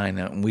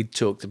designer, and we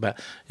talked about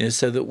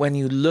so that when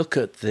you look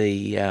at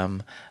the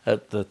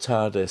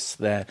TARDIS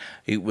there,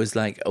 it was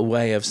like a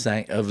way of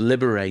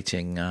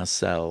liberating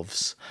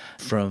ourselves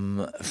from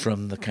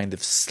the kind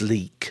of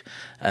sleek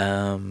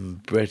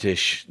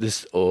British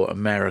or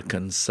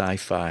American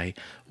sci-fi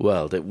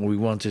world. We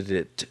wanted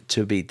it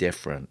to be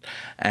different,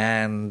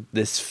 and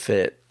this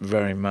fit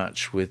very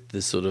much with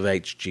the sort of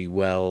H.G.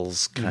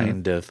 Wells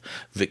kind of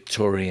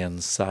Victorian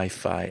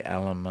sci-fi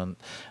element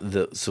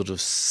that sort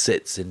of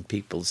sits in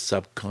people's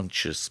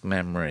subconscious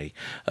memory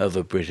of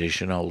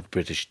an old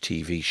British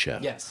TV show.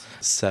 Yes.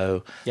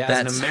 So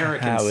that's an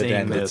American how it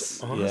ended.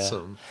 This.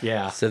 Awesome.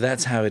 Yeah. So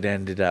that's how it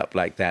ended up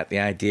like that. The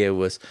idea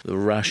was the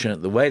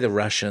way the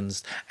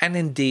Russians, and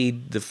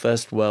indeed the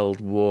First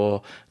World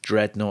War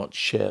dreadnought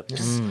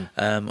ships,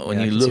 when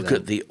you look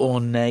at the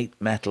ornate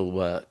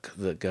metalwork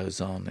that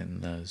goes on in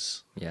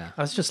those. Yeah.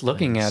 I was just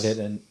looking at it,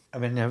 and I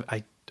mean,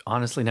 I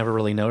honestly never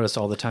really noticed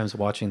all the times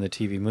watching the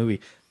TV movie.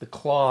 The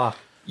claw.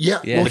 Yeah.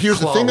 Well, here's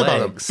the claw thing about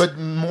them. legs. But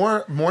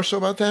more so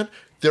about that,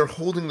 they're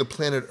holding the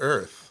planet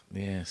Earth.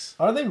 Yes.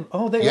 Are they?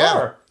 Oh, they Yeah,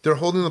 are. they're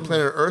holding the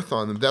planet Earth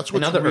on them. That's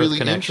what's Another Earth really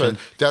connection.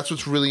 interesting. That's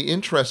what's really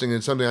interesting,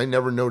 and something I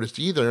never noticed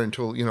either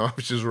until I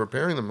was just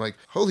repairing them. Like,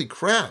 holy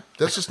crap!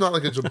 That's just not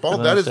like it's a ball.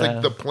 That is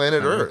like the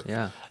planet Earth.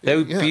 Yeah. They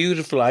were Yeah.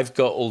 beautiful. I've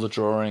got all the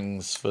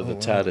drawings for the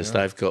TARDIS.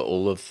 I've got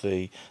all of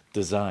the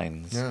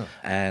designs. Yeah.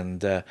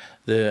 And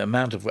the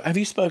amount of... Have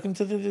you spoken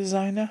to the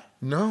designer?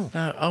 No.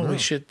 No. Oh, we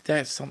should...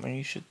 That's something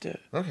you should do.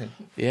 Okay.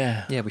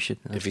 Yeah. Yeah, we should.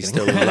 No, If just he's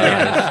kidding. still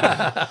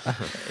alive.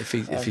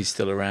 if he's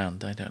still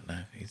around, I don't know.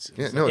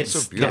 Yeah. No, it's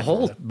so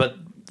beautiful.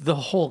 The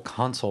whole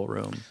console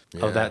room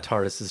of that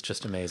TARDIS is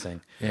just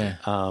amazing. Yeah.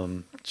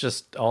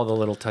 Just all the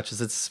little touches.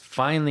 It's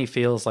finally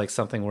feels like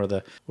something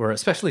where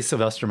especially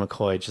Sylvester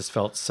McCoy just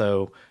felt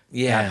so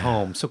at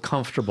home, so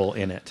comfortable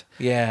in it.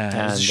 Yeah, it's a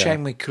And,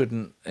 shame we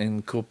couldn't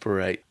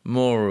incorporate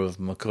more of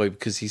McCoy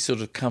because he sort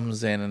of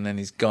comes in and then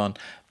he's gone.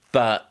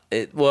 But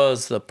it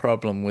was the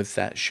problem with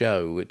that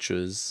show, which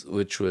was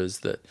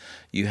that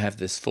you have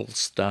this false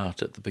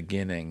start at the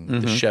beginning.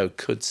 The show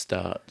could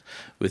start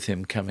with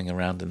him coming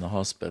around in the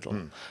hospital,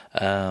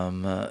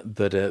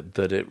 but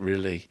it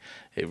really,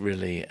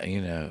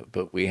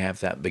 But we have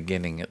that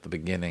beginning at the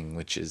beginning,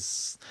 which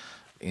is,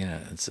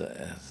 it's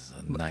a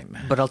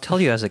nightmare. But I'll tell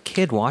you, as a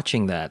kid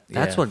watching that's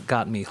Yeah. what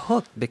got me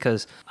hooked,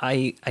 because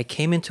I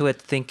came into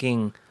it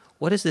thinking,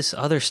 what is this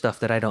other stuff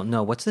that I don't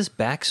know? What's this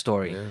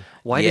backstory?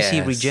 Why does he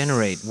Yes.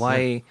 regenerate?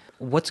 Why?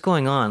 What's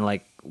going on?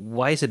 Like,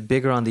 why is it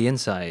bigger on the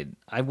inside?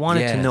 I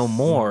wanted to know Yes.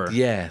 more.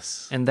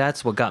 Yes. And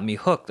that's what got me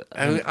hooked.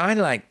 I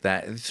like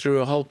that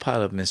through a whole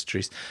pile of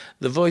mysteries.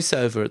 The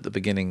voiceover at the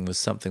beginning was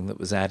something that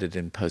was added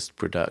in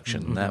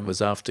post-production. That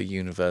was after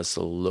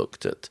Universal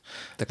looked at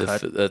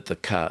the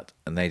cut,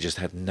 and they just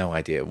had no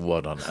idea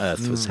what on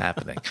earth was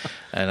happening.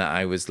 And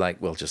I was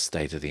like, well, just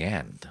stay to the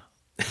end.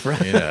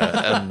 Right.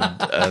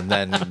 And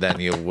then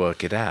you'll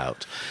work it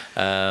out.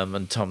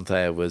 And Tom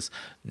Thayer was,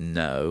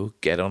 no,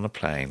 get on a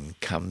plane,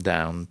 come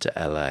down to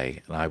LA,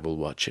 and I will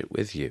watch it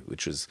with you,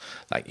 which was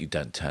like, you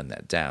don't turn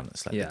that down.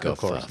 It's like Yeah, the of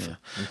course, Godfather.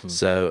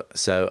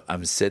 So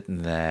I'm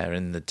sitting there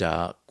in the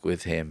dark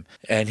with him,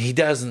 and he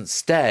doesn't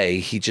stay.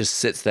 He just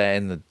sits there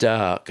in the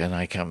dark, and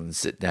I come and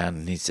sit down,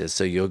 and he says,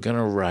 so you're going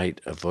to write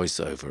a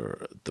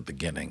voiceover at the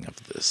beginning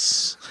of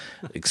this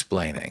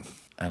explaining.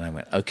 And I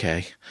went,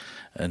 okay.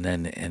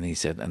 And he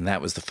said, and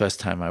that was the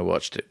first time I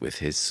watched it with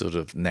his sort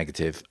of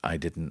negative, I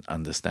didn't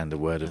understand a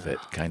word of it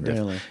kind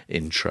of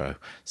intro.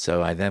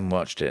 So I then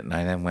watched it, and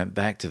I then went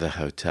back to the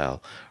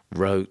hotel,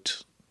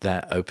 wrote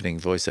that opening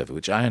voiceover,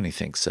 which I only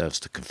think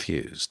serves to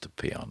confuse, to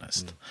be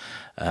honest.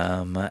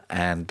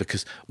 And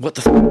because what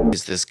the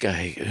is this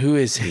guy? Who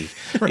is he?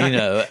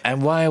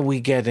 And why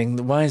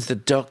is the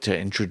doctor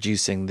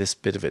introducing this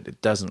bit of it?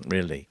 It doesn't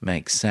really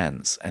make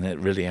sense, and it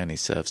really only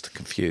serves to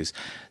confuse.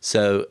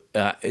 So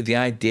the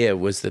idea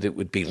was that it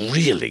would be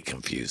really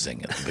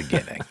confusing at the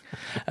beginning,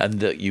 and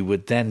that you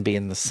would then be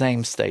in the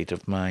same state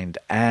of mind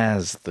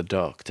as the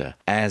doctor,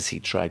 as he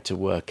tried to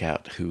work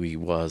out who he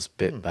was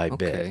bit by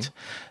bit.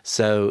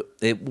 So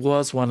it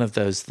was one of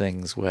those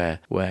things where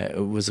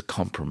it was a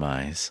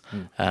compromise,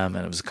 and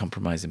it was a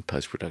compromise in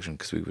post-production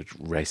because we were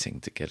racing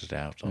to get it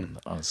out on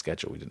a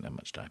schedule. We didn't have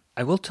much time.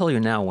 I will tell you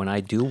now, when I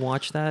do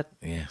watch that,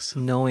 Yes.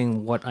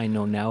 knowing what I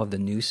know now of the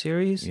new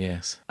series,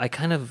 Yes. I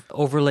kind of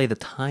overlay the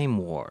Time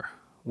War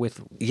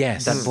with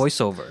Yes. that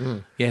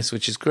voiceover. Yes,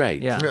 which is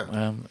great.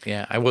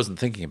 Yeah. I wasn't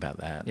thinking about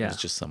that. Yeah. It was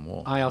just some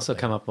war. I also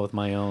come up with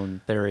my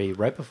own theory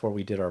right before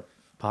we did our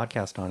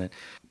podcast on it,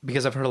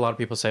 because I've heard a lot of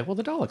people say, well,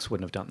 the Daleks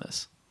wouldn't have done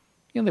this.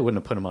 They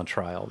wouldn't have put him on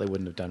trial. They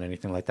wouldn't have done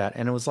anything like that.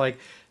 And it was like,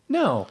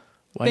 no,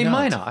 Why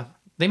might not? not.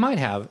 They might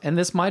have. And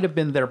this might have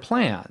been their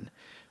plan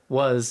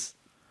was,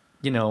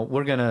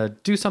 we're going to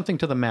do something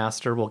to the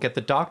master. We'll get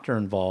the doctor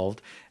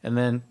involved and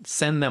then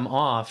send them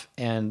off.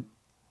 And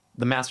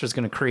the master's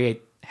going to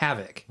create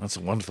havoc. That's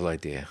a wonderful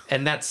idea.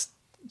 And that's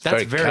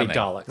very very cunning.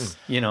 Daleks.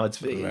 It's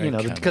Very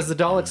because the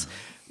Daleks,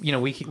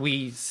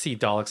 we see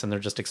Daleks and they're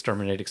just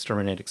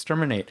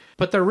exterminate.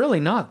 But they're really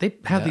not. They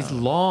have these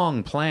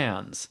long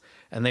plans,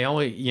 and they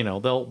always,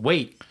 they'll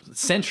wait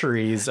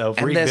centuries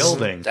of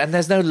rebuilding. And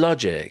there's no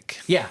logic.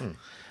 Yeah.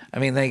 I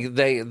mean,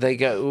 they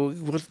go,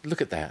 well,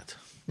 look at that.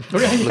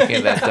 Looking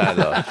at that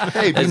dialogue.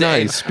 Hey, be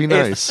nice. Be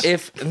nice.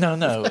 No.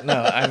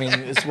 I mean,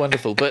 it's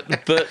wonderful, but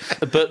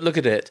look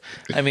at it.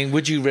 I mean,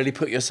 would you really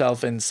put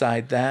yourself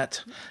inside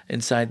that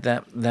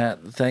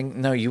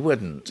thing? No, you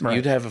wouldn't. Right.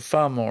 You'd have a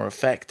far more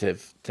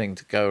effective thing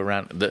to go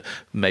around that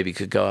maybe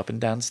could go up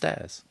and down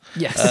stairs.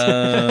 Yes.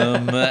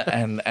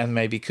 And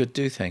maybe could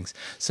do things.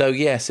 So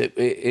yes,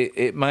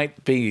 it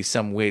might be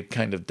some weird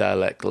kind of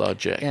Dalek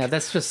logic. Yeah,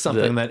 that's just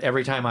something that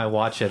every time I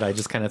watch it, I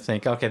just kind of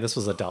think, okay, this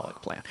was a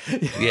Dalek plan.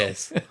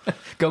 Yes.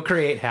 Go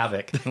create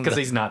havoc, because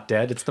he's not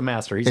dead. It's the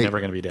master. He's never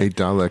going to be A dead.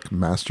 Dalek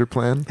master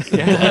plan. See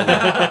what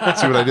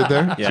I did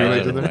there? See what I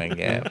did there?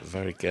 Yeah,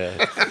 very good.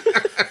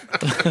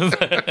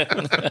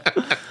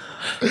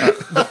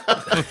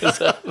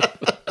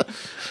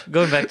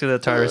 going back to the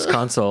TARDIS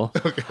console.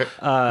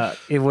 Okay.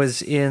 It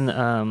was in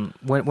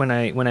when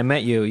I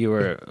met you. You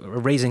were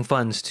raising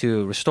funds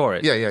to restore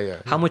it. Yeah.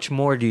 How much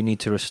more do you need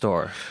to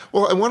restore?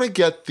 Well, I want to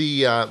get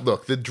the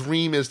look. The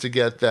dream is to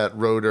get that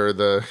rotor,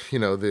 them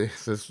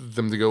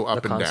to go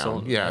up and console,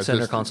 down. Yeah,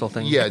 center console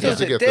thing. Yeah, just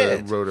to it get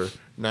did. the rotor.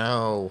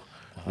 No.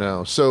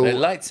 So It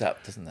lights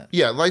up, doesn't it?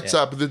 yeah, it lights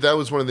up. That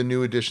was one of the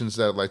new additions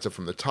that lights up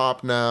from the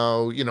top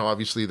now.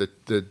 Obviously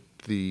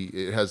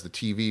it has the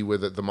TV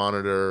with it, the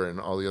monitor and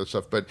all the other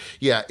stuff. But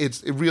yeah,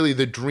 really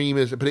the dream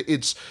is, but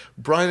it's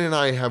Brian and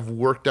I have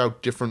worked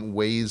out different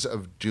ways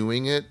of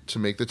doing it to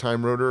make the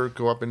time rotor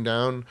go up and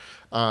down.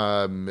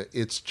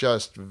 It's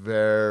just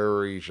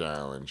very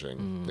challenging,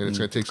 and it's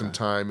going to take some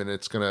time, and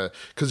it's going to,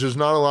 because there's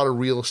not a lot of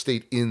real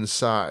estate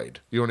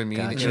inside. You know what I mean?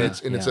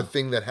 Gotcha. And it's a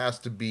thing that has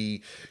to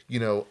be,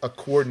 a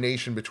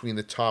coordination between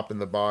the top and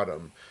the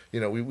bottom.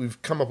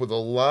 We've come up with a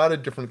lot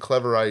of different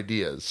clever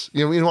ideas.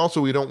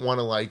 Also we don't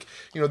want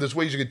to there's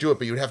ways you could do it,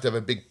 but you'd have to have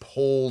a big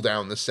pole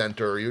down the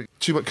center.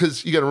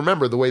 Because you got to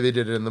remember the way they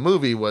did it in the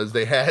movie was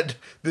they had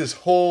this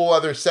whole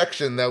other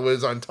section that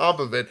was on top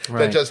of it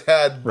that just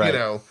had, they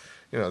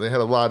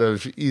had a lot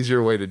of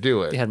easier way to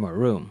do it. They had more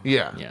room.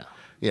 Yeah. Yeah.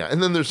 Yeah,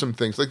 and then there's some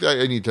things like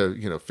I need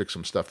to fix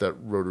some stuff. That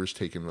rotor's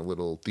taken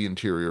the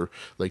interior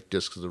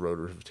discs of the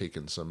rotor have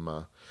taken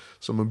some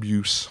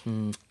abuse.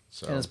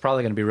 So. And it's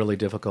probably going to be really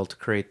difficult to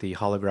create the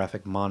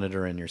holographic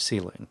monitor in your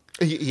ceiling.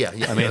 Yeah.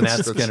 I mean,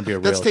 that's going to be a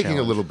real That's taking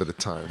challenge. a little bit of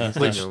time.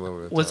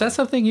 Was that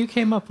something you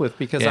came up with?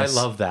 Because Yes.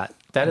 I love that.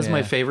 That is my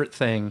Yeah. favorite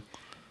thing,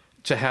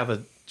 to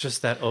have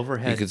just that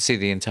overhead. You could see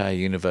the entire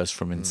universe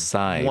from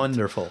inside.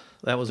 Wonderful.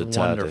 That was the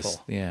wonderful. TARDIS.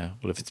 Yeah.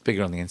 Well, if it's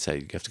bigger on the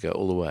inside, you have to go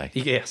all the way.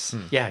 Yes.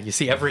 Yeah, you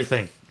see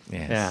everything.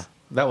 Yes. Yeah.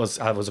 That was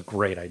a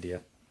great idea.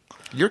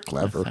 You're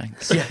clever.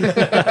 Thanks.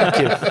 Thank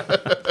you.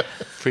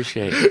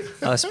 Appreciate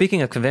it.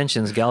 Speaking of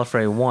conventions,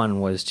 Gallifrey 1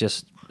 was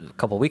just a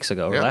couple weeks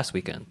ago, or Yeah. last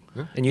weekend.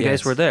 And you Yes.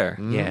 guys were there.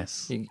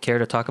 Yes. You care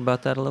to talk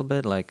about that a little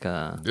bit?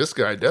 This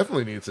guy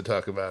definitely needs to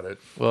talk about it.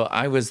 Well,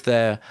 I was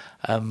there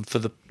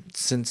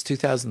since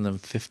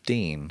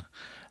 2015.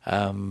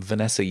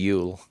 Vanessa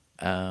Yule,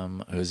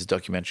 who's a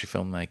documentary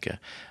filmmaker,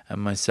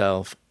 and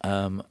myself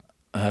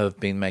have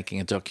been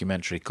making a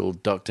documentary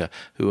called Doctor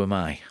Who Am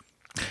I?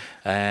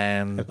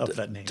 And I love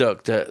that name.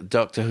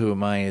 Doctor Who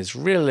Am I is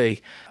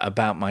really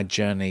about my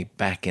journey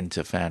back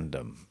into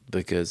fandom.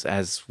 Because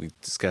as we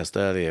discussed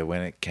earlier,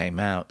 when it came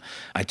out,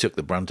 I took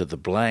the brunt of the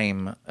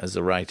blame as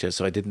a writer,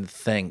 so I didn't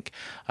think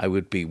I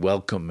would be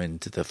welcome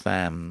into the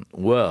fan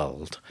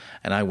world.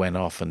 And I went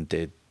off and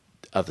did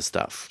other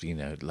stuff,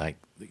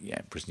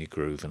 Prisoner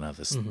Groove and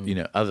others,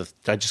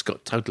 I just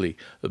got totally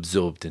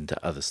absorbed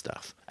into other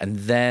stuff. And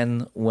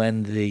then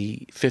when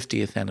the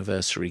 50th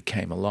anniversary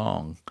came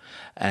along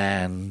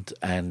and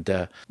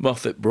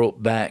Moffat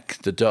brought back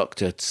the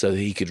Doctor so that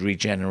he could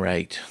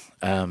regenerate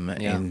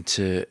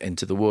into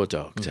the War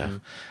Doctor.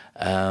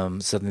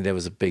 Suddenly there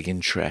was a big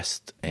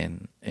interest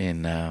in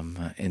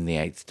the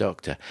Eighth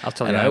Doctor. I'll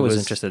tell you, And I was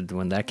interested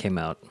when that came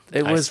out.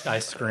 It was, I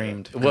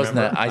screamed. wasn't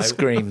it? Remember? I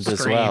screamed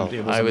as well.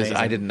 It was I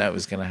amazing. didn't know it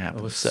was going to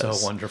happen. It was so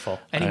wonderful.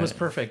 And he was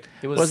perfect.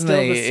 It was Wasn't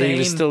still he? the same. He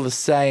was still the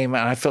same,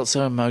 and I felt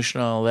so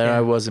emotional. There I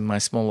was in my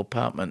small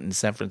apartment in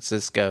San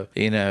Francisco,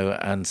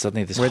 and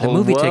suddenly this Where the whole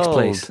movie world,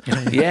 takes place.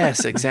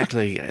 Yes,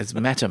 exactly. It's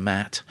Meta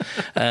Matt.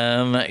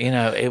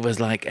 It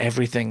was like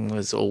everything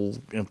was all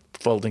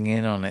folding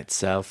in on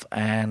itself,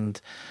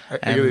 and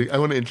I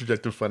want to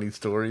interject a funny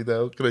story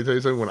though. Can I tell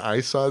you something? When I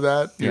saw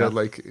that,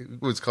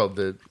 it was called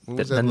the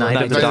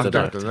Night of the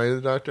Doctor. The Night of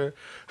the Doctor.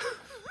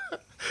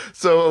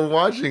 So I'm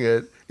watching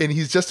it, and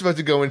he's just about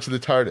to go into the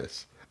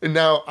TARDIS. And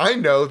now I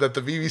know that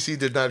the BBC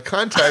did not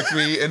contact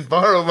me and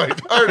borrow my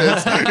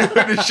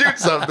TARDIS to shoot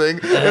something,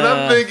 and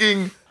I'm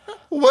thinking,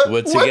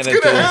 what's going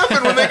to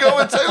happen when they go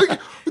inside? Like,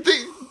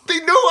 they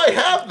know I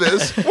have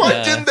this.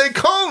 Why didn't they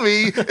call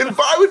me? And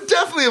I would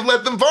definitely have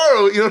let them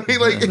borrow it. You know what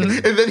I mean?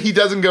 And then he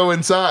doesn't go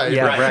inside.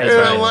 Yeah, right.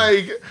 And I'm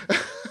like,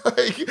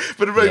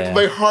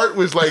 my heart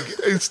was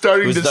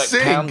starting to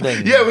sink.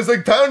 Pounding. Yeah, it was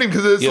pounding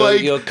because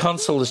it's your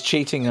console is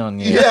cheating on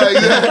you. Yeah,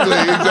 exactly.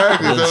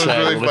 So That's it was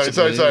really right.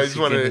 funny. Sorry. I just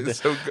wanted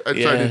to.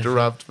 I'm sorry to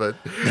interrupt, but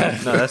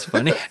No, that's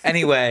funny.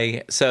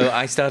 Anyway, so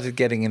I started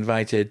getting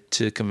invited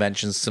to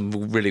conventions, some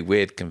really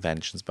weird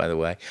conventions, by the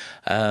way.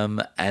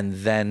 And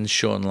then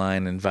Sean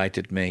Lyon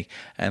invited me,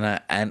 and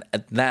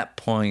at that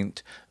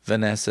point,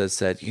 Vanessa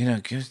said,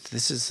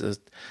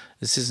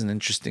 this is an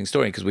interesting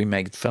story because we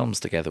made films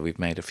together. We've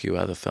made a few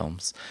other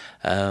films,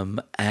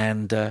 and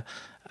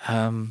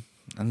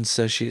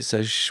so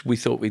we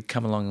thought we'd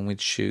come along and we'd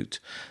shoot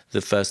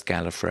the first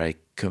Gallifrey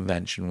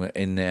convention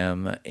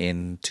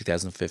in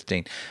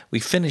 2015. We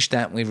finished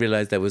that and we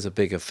realized there was a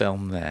bigger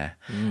film there,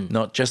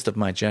 not just of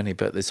my journey,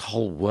 but this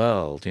whole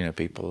world. You know,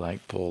 people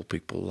like Paul,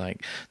 people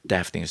like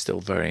Daphne are still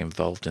very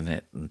involved in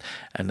it,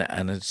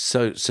 and it's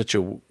such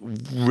a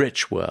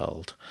rich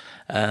world.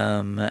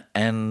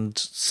 And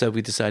so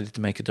we decided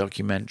to make a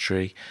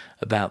documentary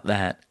about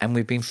that, and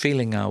we've been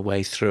feeling our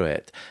way through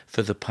it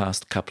for the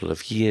past couple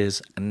of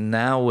years, and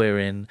now we're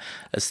in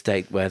a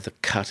state where the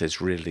cut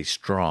is really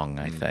strong,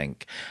 I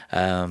think.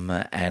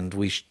 And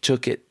we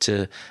took it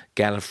to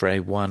Gallifrey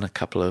One a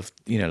couple of,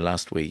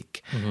 last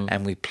week,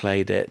 and we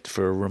played it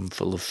for a room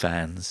full of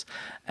fans,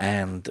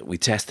 and we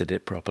tested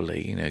it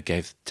properly,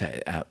 gave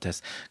out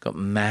tests, got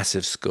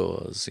massive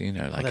scores,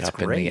 like up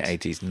great. in the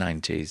 80s,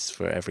 90s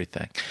for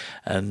everything.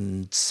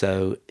 And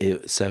so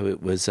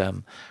it was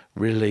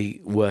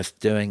really worth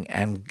doing,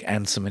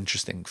 and some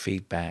interesting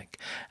feedback.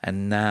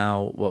 And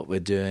now what we're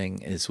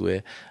doing is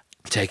we're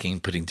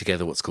putting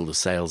together what's called a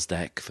sales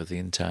deck for the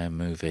entire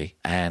movie,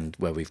 and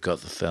where we've got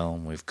the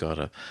film, we've got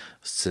a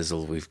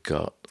sizzle, we've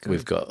got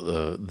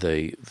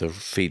the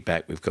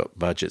feedback, we've got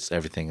budgets,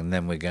 everything, and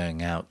then we're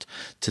going out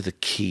to the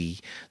key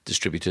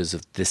distributors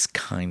of this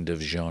kind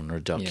of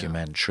genre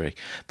documentary.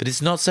 Yeah. But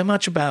it's not so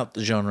much about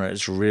the genre;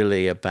 it's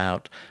really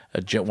about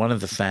one of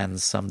the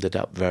fans summed it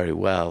up very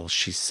well.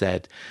 She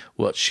said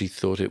what she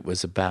thought it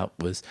was about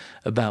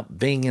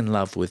being in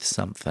love with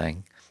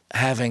something,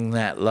 having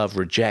that love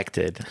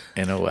rejected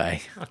in a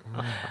way,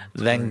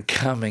 then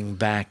coming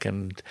back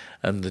and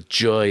the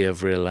joy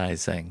of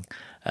realizing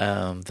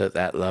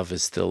that love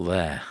is still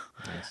there.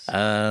 Yes,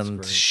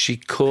 and she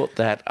caught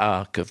that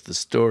arc of the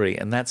story,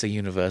 and that's a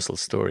universal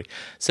story.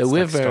 So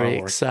we're very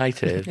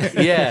excited.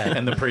 Yeah,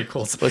 and the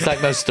prequels. Well, it's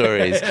like most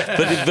stories,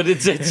 but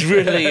it's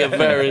really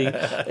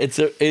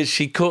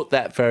she caught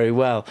that very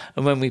well.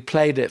 And when we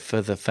played it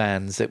for the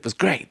fans, it was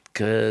great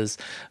because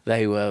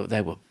they were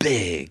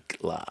big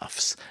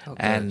laughs,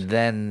 and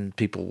then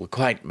people were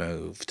quite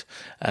moved,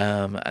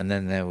 and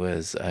then there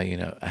was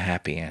a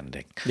happy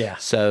ending. Yeah.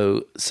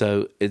 So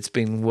it's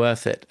been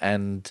worth it,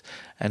 and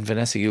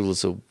Vanessa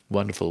Ewell's a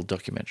wonderful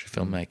documentary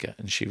filmmaker,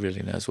 and she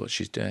really knows what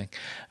she's doing.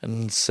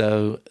 And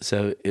so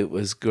it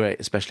was great,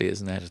 especially as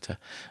an editor.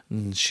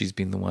 And she's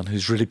been the one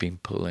who's really been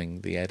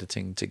pulling the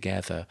editing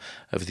together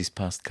over these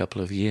past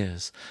couple of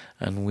years.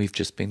 And we've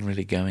just been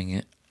really going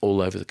it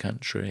all over the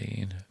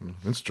country.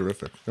 It's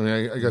terrific. I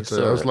mean,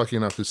 I was lucky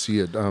enough to see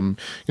it.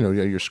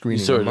 Your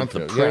screening a month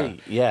ago.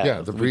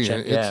 The pre.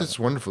 It's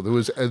wonderful.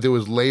 There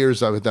was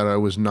layers of it that I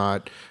was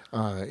not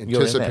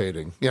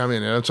anticipating. Yeah, I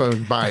mean, that's why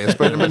I'm biased,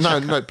 but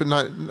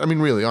not. I mean,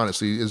 really,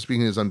 honestly,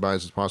 speaking as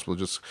unbiased as possible,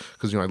 just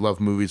because I love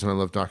movies and I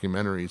love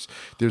documentaries.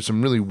 There's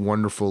some really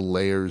wonderful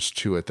layers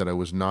to it that I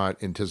was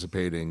not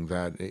anticipating.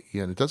 And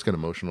it does get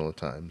emotional at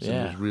times.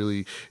 Yeah.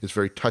 And it's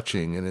very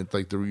touching, and it's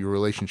like your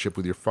relationship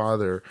with your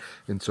father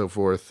and so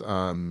forth.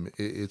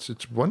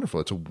 It's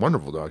wonderful. It's a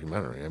wonderful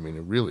documentary. I mean,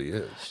 it really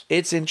is.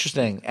 It's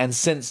interesting, and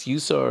since you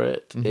saw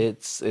it,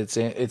 it's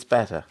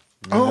better.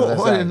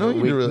 I didn't know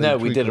you really. No,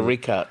 we did a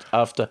recut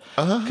after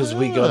because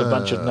we got a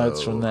bunch of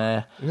notes from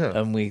there,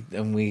 and we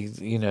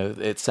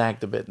it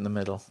sagged a bit in the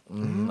middle,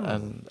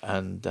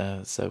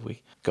 and so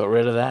we got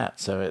rid of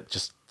that. So it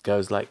just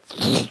goes like.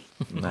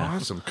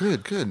 Awesome,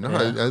 good. No,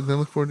 I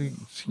look forward to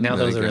seeing now.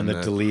 That those again, are in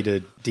the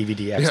deleted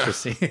DVD extra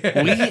scene.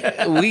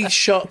 We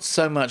shot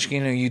so much.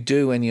 You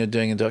do when you're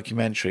doing a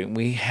documentary.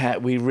 We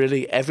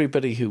really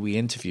everybody who we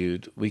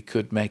interviewed, we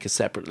could make a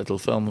separate little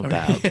film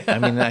about. I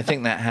mean, I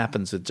think that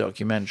happens with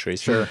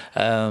documentaries. Sure.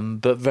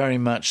 But very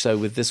much so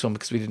with this one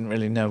because we didn't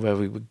really know where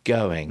we were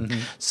going. Mm-hmm.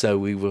 So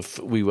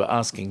we were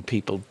asking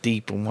people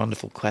deep and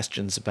wonderful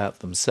questions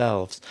about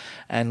themselves.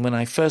 And when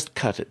I first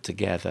cut it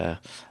together,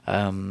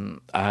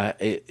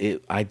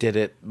 I did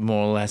it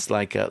more or less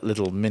like a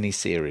little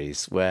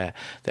mini-series where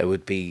there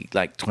would be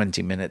like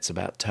 20 minutes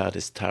about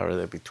TARDIS Tara,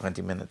 there would be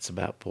 20 minutes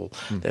about Paul,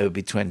 there would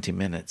be 20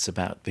 minutes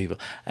about people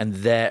and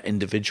their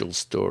individual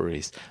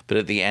stories. But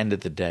at the end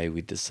of the day,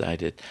 we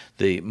decided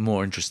the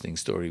more interesting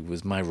story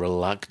was my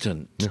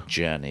reluctant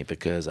journey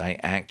because I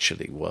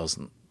actually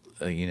wasn't.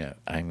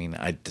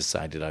 I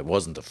decided I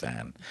wasn't a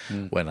fan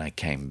when I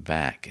came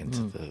back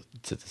into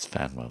to this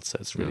fan world. So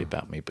it's really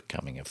about me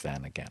becoming a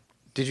fan again.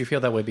 Did you feel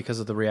that way because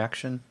of the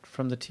reaction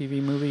from the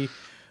TV movie?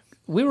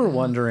 We were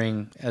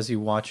wondering, as you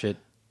watch it,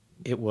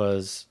 it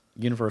was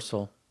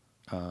Universal,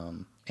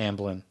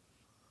 Amblin,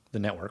 the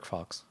network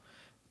Fox,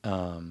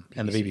 and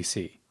the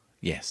BBC.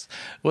 Yes.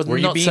 Well,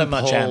 not so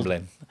much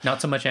Amblin. Not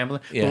so much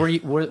Amblin? Yeah.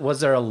 But was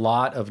there a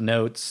lot of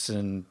notes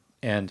and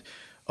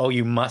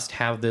you must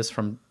have this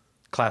from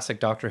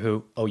classic Doctor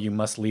Who, you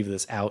must leave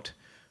this out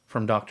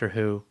from Doctor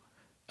Who?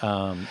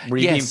 Were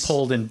you being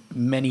pulled in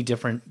many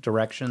different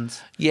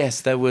directions? Yes,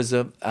 there was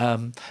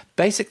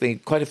basically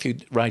quite a few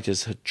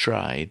writers had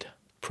tried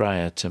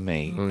prior to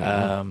me.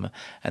 And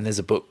there's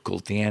a book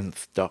called The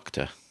Nth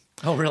Doctor,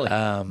 Oh, really?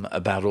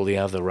 About all the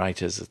other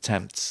writers'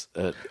 attempts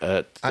at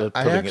putting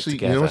I it actually,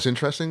 together. you know what's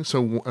interesting?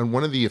 So, in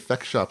one of the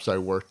effect shops I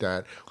worked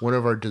at, one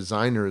of our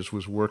designers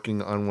was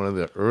working on one of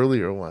the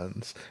earlier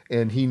ones,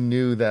 and he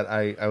knew that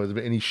I was,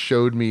 and he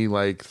showed me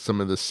like some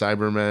of the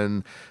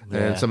Cybermen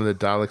and some of the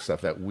Dalek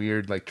stuff, that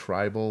weird like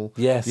tribal.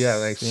 Yes. Yeah,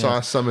 and I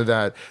saw some of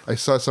that. I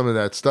saw some of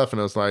that stuff, and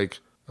I was like,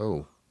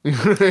 oh.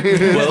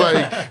 It's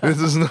like, this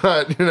is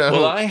not,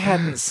 Well, I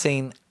hadn't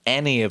seen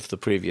any of the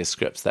previous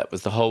scripts. That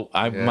was the whole.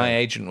 My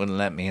agent wouldn't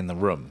let me in the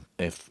room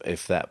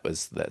if that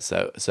was that.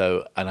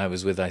 So, and I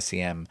was with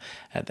ICM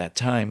at that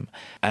time,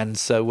 and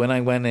so when I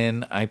went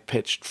in, I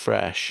pitched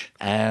fresh,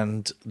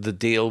 and the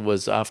deal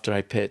was, after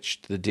I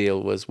pitched, the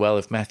deal was, well,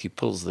 if Matthew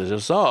pulls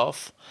this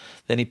off,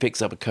 then he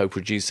picks up a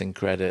co-producing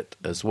credit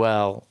as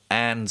well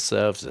and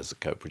serves as a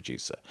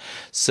co-producer.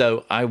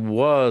 So I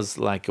was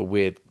like a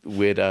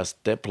weird-ass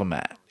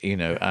diplomat.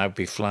 I'd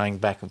be flying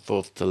back and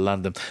forth to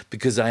London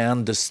because I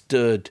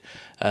understood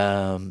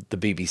the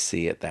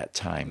BBC at that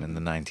time in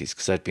the 90s,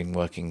 because I'd been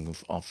working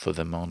for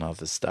them on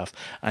other stuff.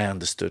 I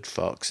understood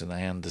Fox, and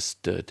I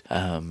understood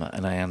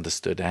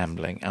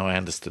Amblin. I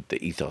understood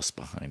the ethos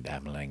behind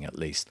Amblin, at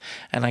least.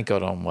 And I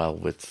got on well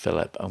with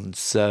Philip.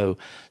 So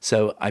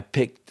I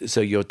picked.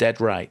 So you're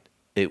dead right.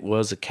 It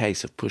was a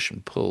case of push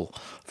and pull,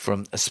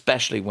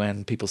 especially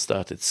when people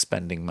started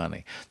spending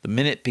money. The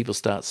minute people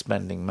start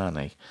spending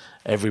money,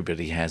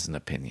 everybody has an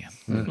opinion.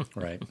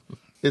 Right.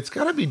 It's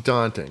got to be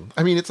daunting.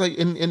 I mean, it's like,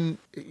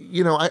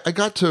 I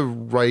got to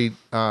write,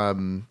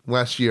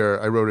 last year,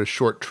 I wrote a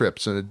short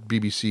trips in a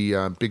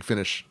BBC Big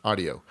Finish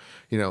audio,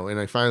 and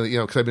I finally,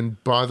 because I've been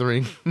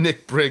bothering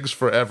Nick Briggs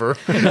forever,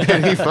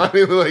 and he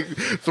finally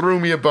threw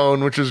me a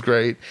bone, which is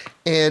great.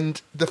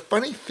 And the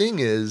funny thing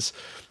is,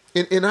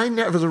 and I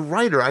never, as a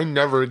writer, I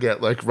never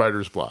get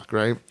writer's block,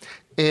 right?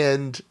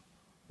 And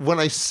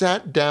when I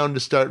sat down to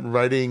start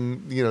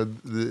writing,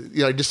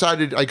 I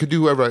decided I could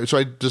do whoever. So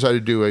I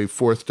decided to do a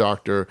fourth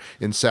Doctor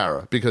in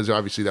Sarah, because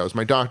obviously that was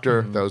my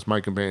doctor, that was my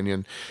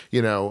companion,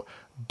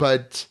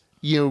 But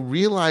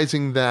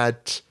realizing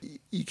that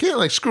you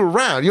can't screw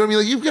around. You know what I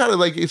mean? You've got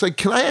to it's like,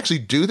 can I actually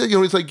do that?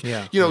 It's like,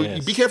 Yes.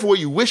 Be careful what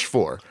you wish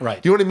for.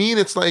 Right. You know what I mean?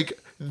 It's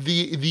like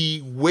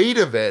the weight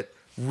of it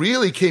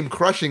really came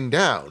crushing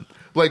down.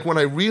 When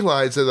I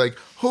realized that,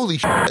 holy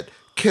shit,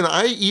 can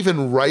I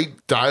even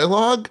write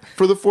dialogue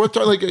for the fourth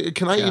time?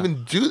 Can I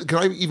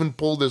even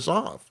pull this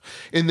off?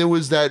 And there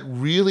was that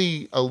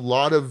really a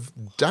lot of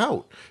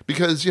doubt,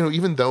 because,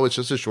 even though it's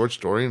just a short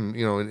story and,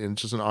 and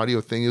it's just an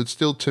audio thing, it's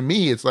still, to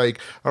me, it's like,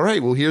 all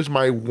right, well, here's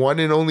my one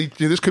and only,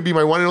 this could be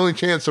my one and only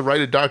chance to write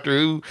a Doctor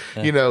Who,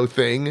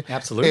 thing.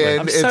 Absolutely.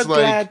 And I'm so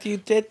glad you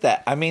did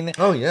that. I mean,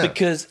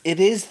 because it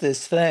is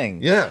this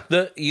thing. Yeah.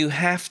 That you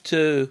have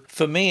to,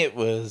 for me, it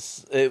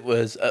was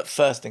at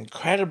first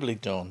incredibly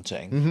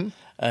daunting. Mm-hmm.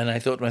 And I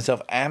thought to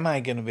myself, am I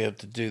going to be able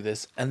to do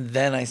this? And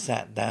then I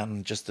sat down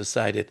and just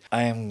decided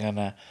I am going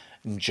to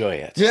enjoy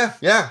it. Yeah.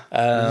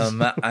 I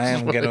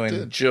am going to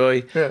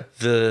enjoy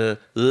the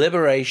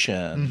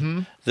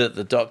liberation that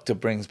the Doctor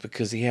brings,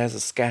 because he has a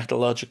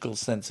scatological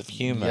sense of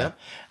humor. Yep.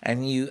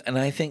 And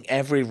I think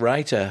every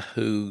writer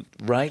who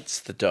writes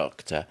the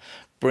Doctor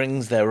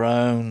brings their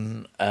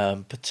own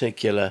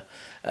particular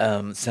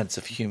sense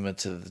of humor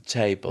to the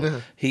table.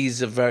 Yeah.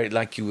 He's a very,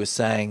 like you were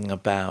saying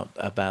about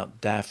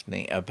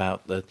Daphne,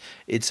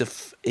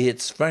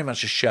 it's very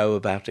much a show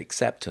about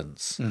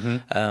acceptance.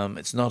 Mm-hmm.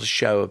 It's not a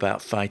show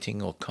about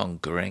fighting or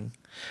conquering.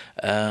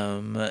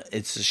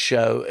 It's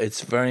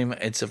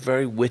a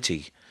very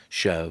witty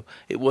show.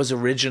 It was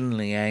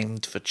originally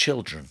aimed for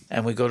children,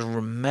 and we've got to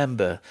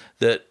remember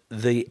that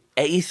the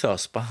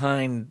ethos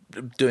behind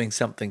doing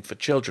something for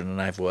children, and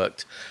I've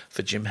worked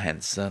for Jim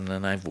Henson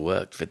and I've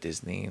worked for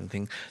Disney and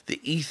things, the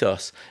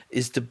ethos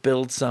is to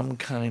build some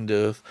kind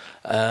of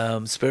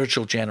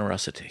spiritual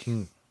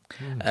generosity.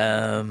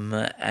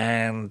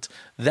 And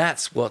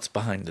that's what's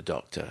behind the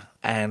Doctor.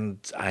 And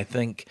I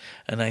think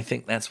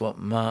that's what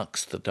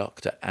marks the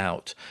Doctor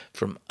out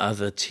from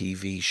other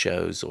TV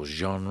shows or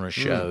genre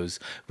shows,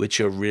 which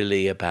are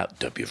really about,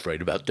 don't be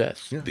afraid about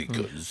death,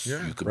 because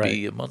you could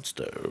be a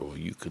monster or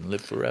you can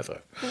live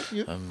forever. Well,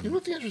 you know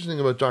what's interesting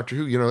about Doctor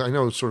Who? I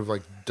know it's sort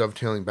of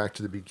dovetailing back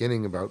to the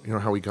beginning about,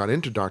 how we got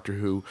into Doctor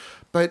Who,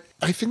 but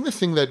I think the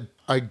thing that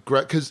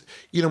because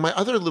my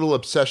other little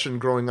obsession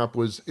growing up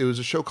was, it was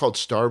a show called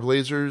Star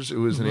Blazers. It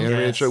was an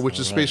animated show, which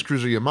is Space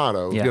Cruiser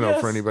Yamato,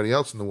 for anybody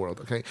else in the world.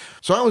 Okay,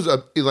 so I was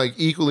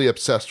equally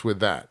obsessed with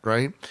that,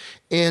 right?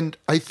 And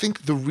I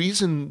think the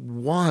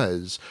reason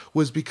was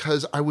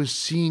because I was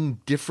seeing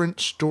different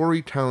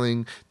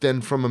storytelling than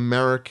from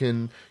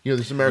American,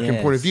 this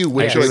American point of view.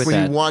 Which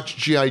when you watch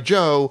G.I.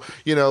 Joe,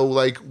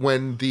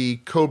 when the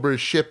Cobra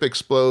ship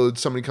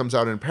explodes, somebody comes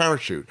out in a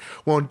parachute.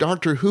 Well, in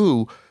Doctor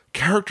Who,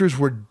 characters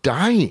were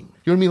dying.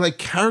 You know what I mean? Like,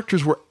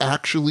 characters were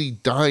actually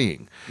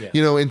dying. Yeah.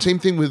 You know, and same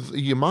thing with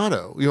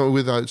Yamato, you know,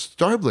 with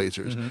Star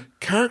Blazers.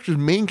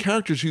 Main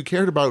characters who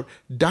cared about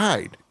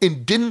died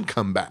and didn't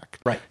come back.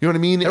 Right. You know what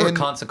I mean? There were And-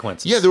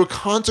 consequences. Yeah, there were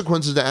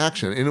consequences to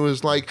action. And it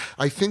was like,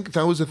 I think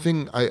that was the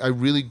thing I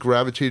really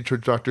gravitated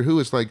towards Doctor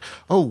Who. It's like,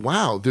 oh,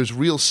 wow, there's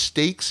real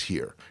stakes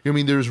here. You know what I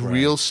mean? There's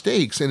real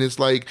stakes. And it's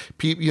like,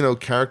 people, you know,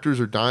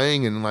 characters are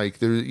dying and like,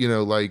 there, you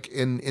know, like,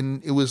 and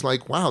it was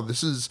like, wow,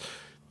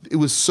 it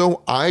was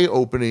so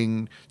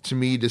eye-opening to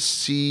me to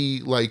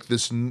see like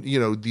this, you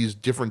know, these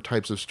different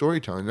types of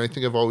storytelling. And I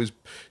think I've always,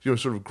 you know,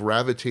 sort of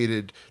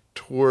gravitated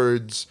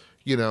towards,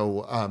 you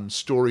know,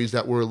 stories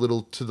that were a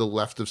little to the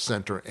left of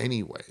center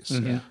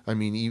anyways. I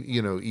mean,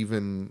 you know,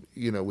 even,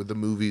 you know, with the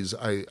movies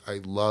I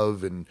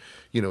love and,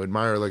 you know,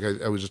 admire, like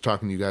I was just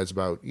talking to you guys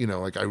about, you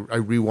know, like I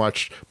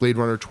rewatched Blade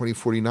Runner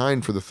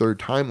 2049 for the third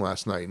time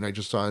last night, and I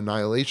just saw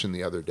Annihilation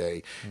the other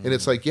day. And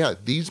it's like, yeah,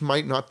 these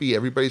might not be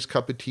everybody's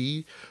cup of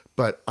tea,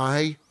 but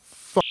I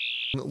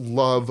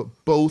love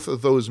both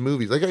of those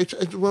movies. Like when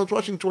I was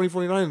watching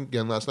 2049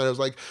 again last night, I was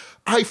like,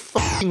 I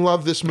fucking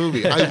love this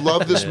movie. I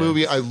love this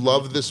movie. I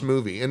love this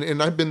movie.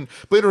 And I've been,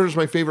 Blade Runner is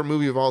my favorite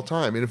movie of all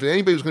time. And if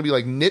anybody was going to be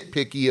like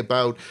nitpicky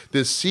about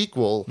this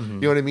sequel, you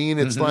know what I mean?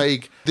 It's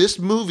like, this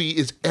movie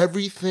is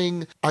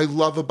everything I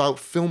love about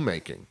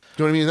filmmaking.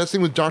 You know what I mean? That's the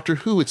thing with Doctor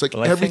Who. It's like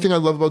everything I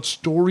love about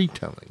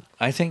storytelling.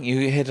 I think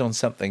you hit on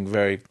something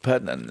very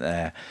pertinent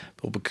there,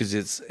 Paul, because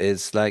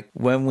it's like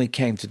when we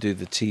came to do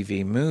the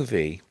TV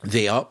movie,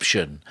 the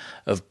option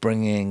of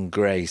bringing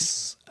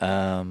Grace, you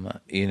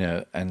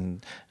know,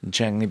 and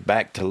Chang Li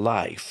back to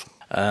life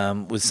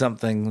was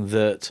something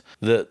that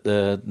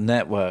the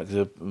network,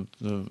 the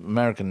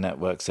American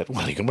network, said,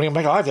 well, you can bring him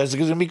back alive. That's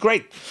going to be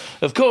great,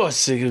 of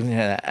course.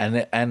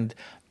 And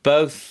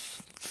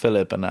both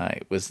Philip and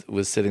I was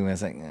sitting there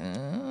saying,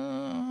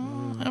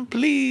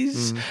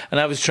 please. And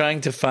I was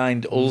trying to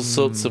find all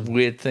sorts of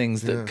weird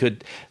things that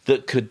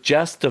could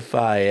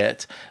justify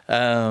it, you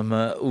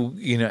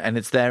know, and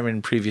it's there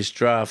in previous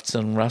drafts,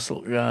 and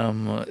Russell,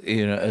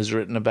 you know, has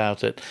written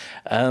about it,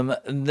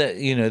 that,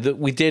 you know, that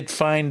we did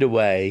find a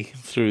way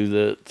through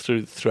the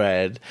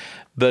thread,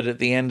 but at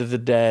the end of the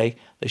day,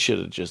 they should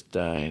have just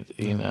died,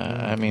 you know.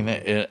 I mean,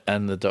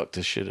 and the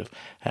Doctor should have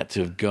had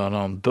to have gone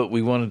on. But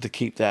we wanted to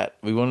keep that.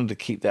 We wanted to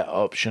keep that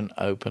option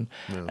open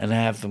and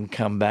have them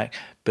come back.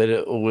 But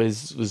it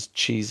always was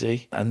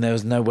cheesy, and there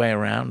was no way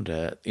around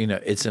it. You know,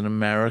 it's an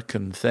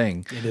American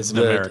thing. It is an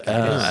American.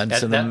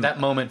 And that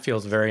moment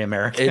feels very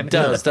American. It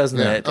does, doesn't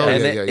it? Oh,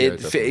 and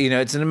yeah, you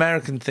know, it's an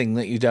American thing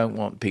that you don't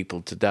want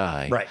people to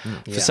die. Right.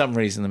 For some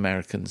reason,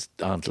 Americans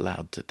aren't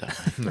allowed to die.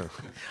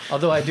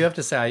 Although I do have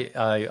to say,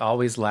 I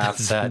always laugh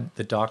that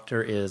the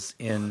Doctor is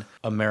in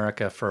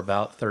America for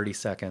about 30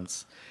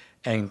 seconds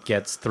and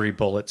gets 3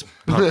 bullets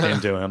pumped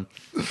into him.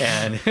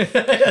 And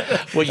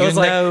well, you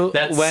know,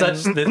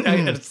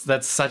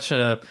 that's such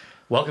a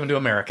welcome to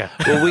America.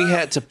 Well, we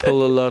had to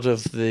pull a lot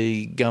of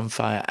the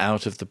gunfire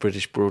out of the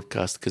British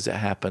broadcast because it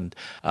happened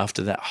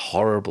after that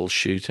horrible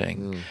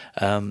shooting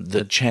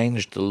that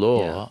changed the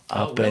law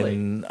up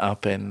in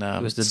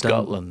it was the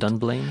Scotland.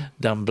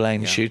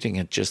 Dunblane shooting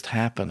had just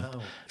happened,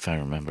 if I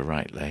remember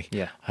rightly.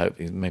 Yeah. Hope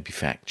maybe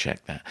fact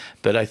check that.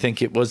 But I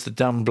think it was the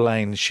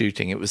Dunblane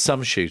shooting. It was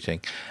some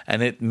shooting,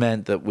 and it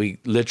meant that we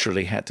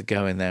literally had to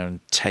go in there and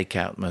take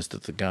out most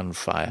of the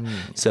gunfire,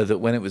 so that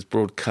when it was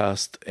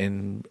broadcast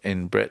in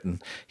Britain,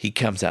 he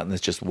comes out and there's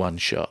just one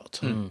shot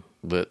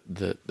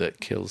that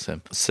kills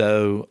him.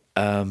 So,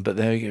 but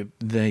there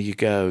you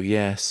go.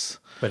 Yes,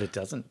 but it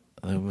doesn't.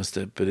 There must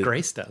have, but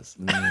Grace does.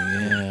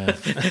 Yeah,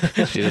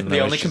 she doesn't know The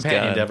where only she's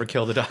companion going. to ever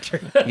kill the Doctor.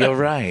 You're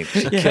right.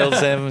 She kills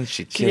him and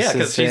she kisses him.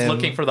 because she's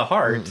looking for the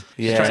heart.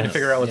 She's trying to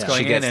figure out what's going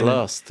She gets in.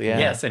 lost. Yeah.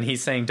 Yes, and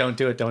he's saying, "Don't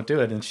do it, don't do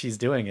it," and she's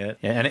doing it.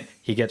 And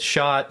he gets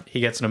shot.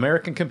 He gets an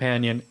American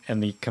companion,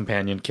 and the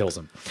companion kills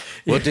him.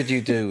 What did you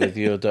do with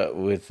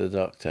with the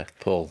Doctor,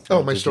 Paul? Oh,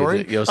 What my did you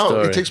story? do? Your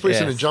story. Oh, it takes place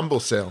in a Yes. jumble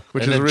sale,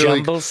 which In is a really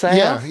jumble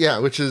sale? Yeah,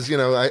 which is, you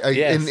know,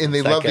 Yes, and they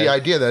it's love like the a-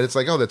 idea that it's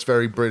like, oh, that's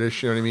very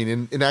British. You know what I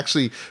mean? And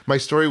actually, my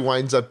story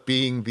winds up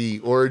being the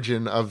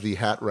origin of the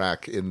hat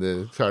rack in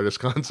the TARDIS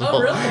console. Oh,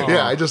 really?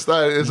 Yeah, I just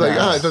thought it's like,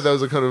 I thought that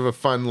was a kind of a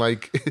fun,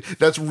 like,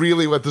 that's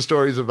really what the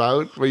story's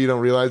about, but you don't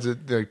realize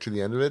it like, to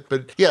the end of it.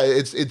 But yeah,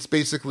 it's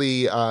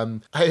basically, I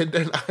had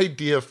an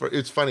idea for.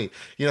 It's funny,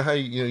 you know how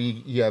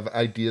you have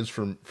ideas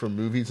for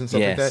movies and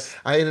stuff like Yes. that.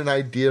 I had an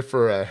idea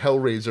for a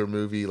Hellraiser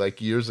movie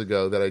like years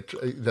ago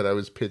that I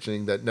was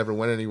pitching that never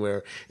went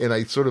anywhere, and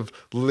I sort of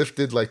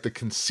lifted like the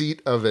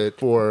conceit of it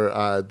for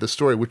the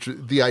story, which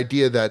the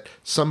idea that that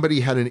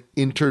somebody had an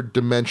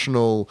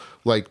interdimensional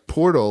like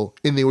portal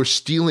and they were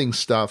stealing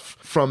stuff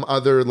from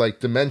other like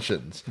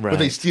dimensions, but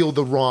they Right. steal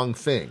the wrong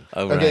thing.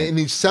 Oh, Okay, right. and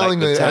he's selling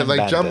Like the it at Time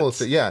like jumble Bandits.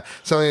 sale. Yeah,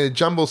 selling at a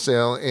jumble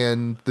sale,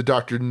 and the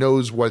Doctor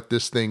knows what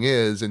this thing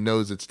is and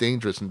knows it's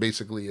dangerous. And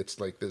basically, it's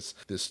like this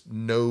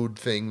node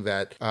thing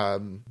that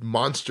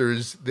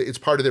monsters. It's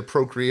part of their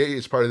procreate.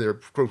 It's part of their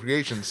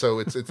procreation. So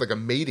it's like a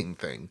mating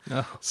thing.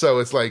 So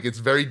it's like it's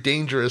very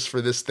dangerous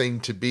for this thing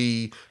to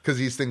be, because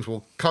these things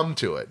will come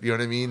to it. You know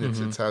what I mean?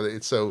 It's how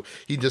it's so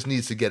he just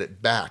needs to get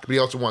it back, but he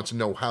also wants to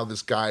know how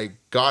this guy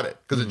got it,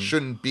 because it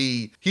shouldn't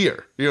be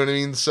here. You know what I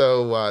mean?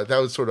 So that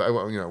was sort of, I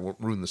won't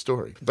ruin the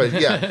story, but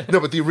yeah, no.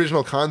 But the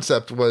original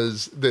concept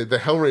was the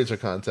Hellraiser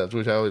concept,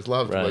 which I always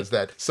loved, Right. was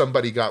that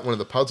somebody got one of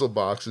the puzzle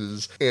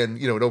boxes, and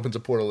it opens a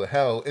portal to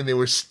hell, and they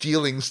were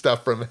stealing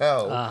stuff from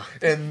hell,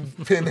 and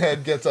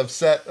Pinhead gets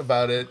upset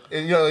about it,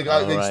 and they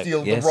right.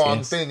 steal Yes, the wrong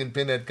yes. thing, and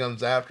Pinhead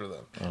comes after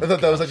them. I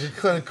thought that was like a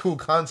kind of cool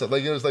concept.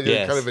 Like it was like a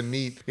Yes. kind of a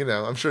neat.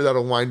 I'm sure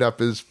that'll wind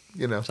up as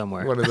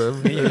Somewhere. one of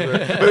them. But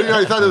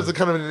I thought it was a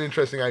kind of an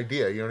interesting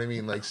idea. You know what I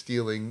mean? Like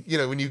stealing.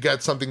 When you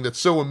got something that's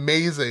so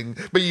amazing,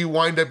 but you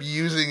wind up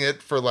using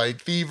it for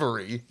like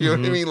thievery. You know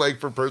what I mean? Like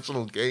for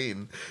personal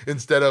gain,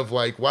 instead of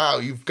like, wow,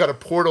 you've got a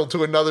portal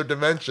to another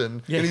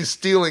dimension, and he's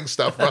stealing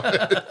stuff from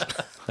it.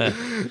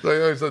 So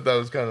I always thought that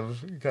was kind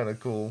of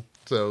cool.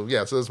 So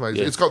yeah, so that's my.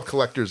 Yeah. It's called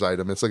Collector's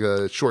Item. It's like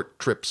a short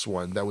trips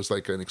one that was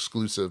like an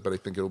exclusive, but I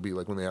think it'll be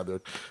like when they have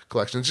their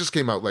collection. It just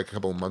came out like a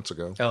couple of months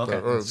ago. Oh, okay.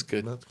 That's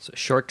good. So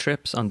short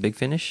trips on Big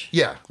Finish.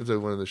 Yeah, it's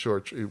one of the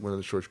short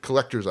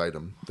Collector's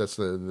Item. That's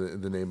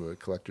the name of it,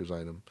 Collector's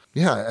Item.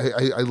 Yeah,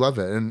 I love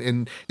it,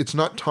 and it's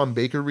not Tom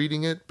Baker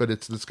reading it, but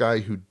it's this guy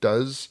who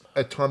does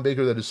a Tom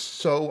Baker that is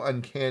so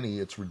uncanny,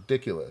 it's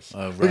ridiculous.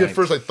 Oh, Like at right.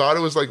 first I thought it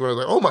was like when I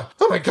was like,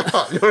 oh my god,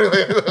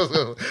 I was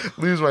gonna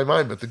lose my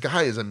mind. But the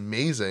guy is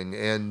amazing,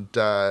 and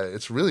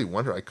it's really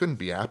wonderful. I couldn't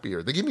be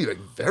happier. They gave me like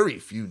very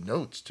few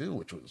notes too,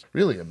 which was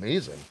really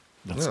amazing.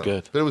 That's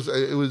good. But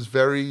it was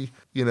very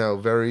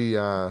very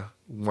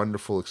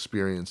wonderful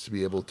experience to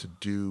be able to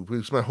do. It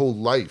was my whole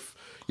life,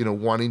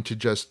 wanting to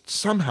just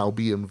somehow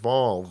be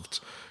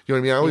involved. You know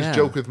what I mean? I always Yeah.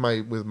 joke with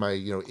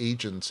my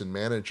agents and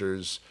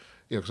managers,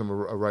 because I'm a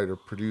writer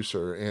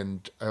producer,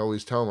 and I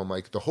always tell them, I'm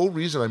like, the whole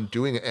reason I'm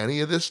doing any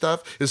of this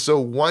stuff is so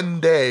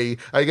one day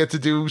I get to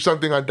do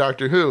something on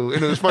Doctor Who.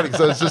 And it was funny because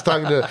I was just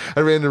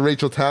I ran into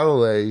Rachel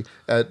Talalay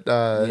at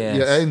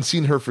Yes. I hadn't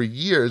seen her for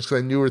years because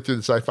I knew her through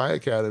the Sci-Fi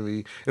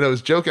Academy, and I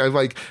was joking. I'm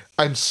like,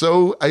 I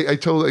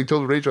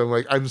told Rachel, I'm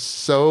like, I'm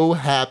so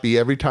happy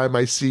every time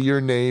I see your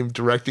name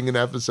directing an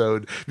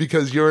episode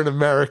because you're an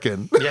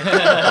American. You're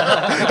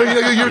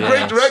a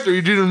great director.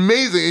 You're doing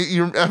amazing.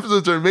 Your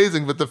episodes are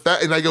amazing. But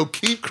and I go,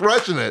 keep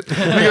crushing it,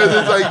 because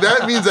it's like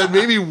that means that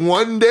maybe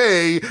one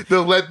day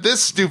they'll let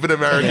this stupid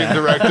American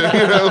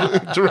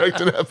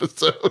direct an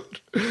episode.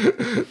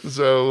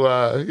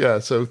 So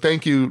so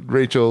thank you,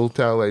 Rachel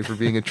Talalay, for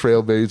being a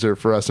trailblazer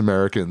for us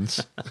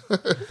Americans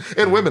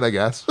and women, I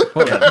guess.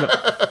 Well, yeah,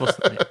 no,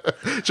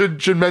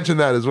 Should mention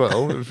that as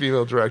well.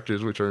 Female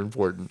directors, which are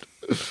important.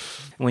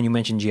 when you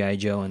mentioned G.I.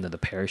 Joe and the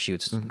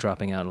parachutes Mm-hmm.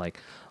 dropping out, like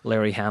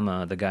Larry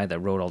Hama, the guy that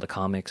wrote all the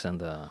comics and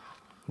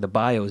the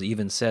bios,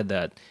 even said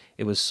that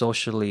it was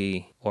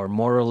socially or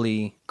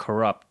morally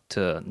corrupt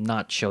to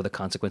not show the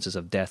consequences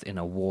of death in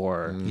a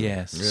war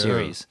Yes.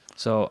 series.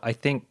 So I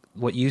think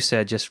what you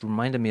said just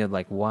reminded me of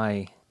like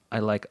why I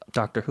like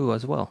Doctor Who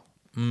as well.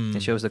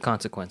 It shows the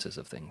consequences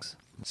of things.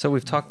 So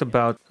we've talked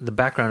about the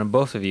background of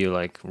both of you,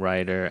 like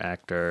writer,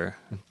 actor,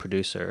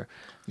 producer.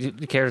 You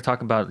care to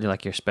talk about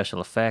like your special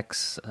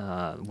effects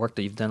work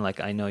that you've done? Like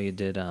I know you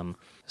did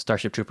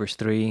Starship Troopers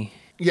 3.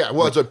 Yeah,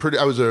 well,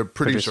 I was a producer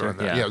Producer, on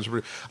that. yeah. I was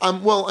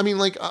well, I mean,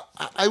 like,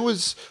 I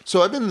was,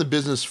 so I've been in the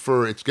business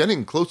for, it's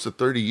getting close to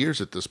 30 years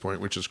at this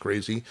point, which is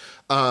crazy.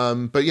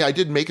 But yeah, I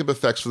did makeup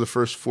effects for the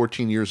first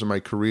 14 years of my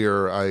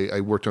career. I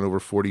worked on over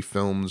 40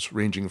 films,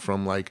 ranging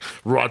from like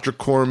Roger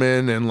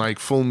Corman and like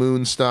Full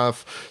Moon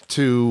stuff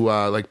to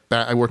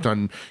I worked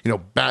on,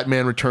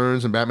 Batman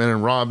Returns and Batman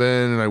and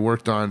Robin, and I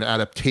worked on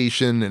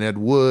Adaptation and Ed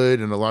Wood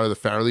and a lot of the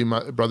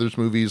Farrelly brothers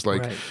movies,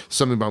 like Right.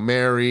 Something About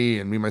Mary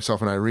and Me,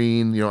 Myself, and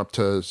Irene, up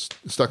to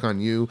Stuck on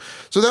You.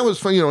 So that was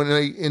fun,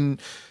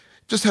 and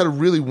just had a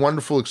really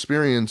wonderful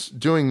experience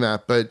doing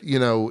that. But,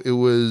 it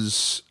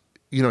was,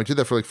 I did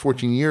that for like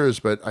 14 years,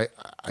 but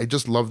I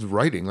just loved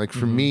writing. Like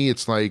for me,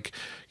 it's like,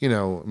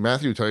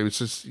 Matthew would tell you, it's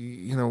just,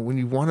 when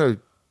you want to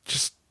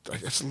I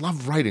just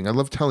love writing. I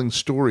love telling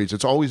stories.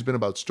 It's always been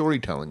about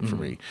storytelling for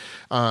me.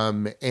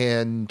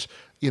 And,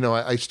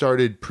 I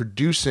started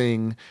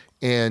producing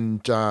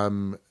and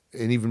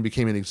even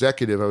became an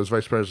executive. I was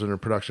vice president of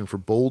production for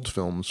Bold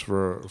Films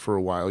for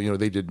a while.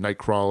 They did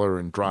Nightcrawler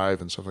and Drive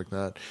and stuff like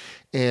that.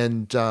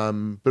 And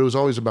but it was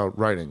always about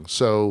writing.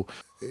 So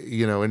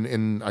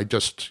and I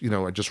just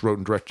I just wrote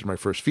and directed my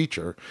first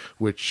feature,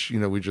 which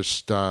we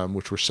just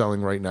which we're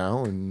selling right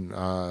now, and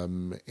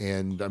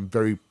I'm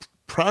very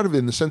proud of it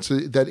in the sense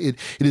that it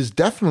is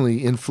definitely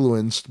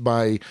influenced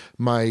by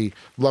my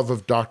love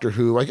of Doctor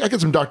Who. I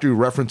get some Doctor Who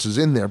references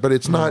in there, but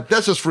it's not,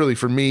 that's just really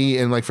for me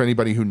and like for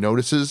anybody who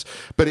notices.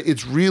 But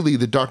it's really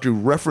the Doctor Who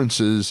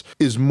references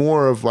is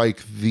more of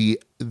like the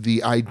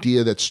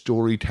idea that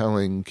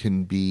storytelling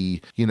can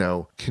be,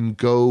 can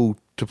go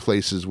to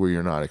places where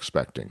you're not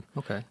expecting.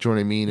 Okay. Do you know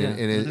what I mean? Yeah.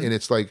 And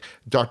it's like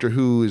Doctor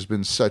Who has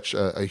been such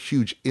a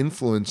huge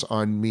influence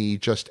on me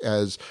just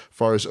as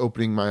far as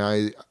opening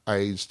my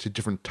eyes to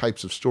different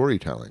types of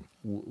storytelling,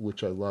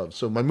 which I love.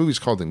 So my movie's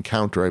called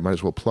Encounter. I might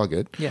as well plug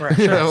it. Yeah, Right,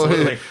 sure,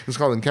 absolutely. It's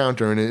called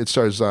Encounter, and it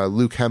stars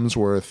Luke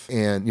Hemsworth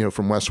and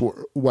from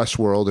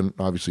Westworld, and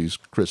obviously he's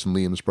Chris and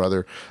Liam's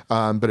brother.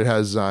 But it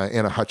has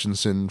Anna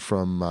Hutchinson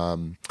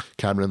from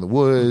Cabin in the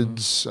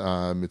Woods.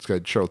 It's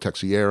got Cheryl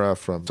Texiera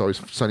from It's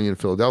Always Sunny in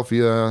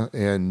Philadelphia,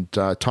 and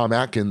Tom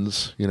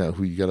Atkins,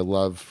 who you got to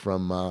love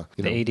from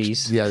The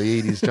 80s. Yeah,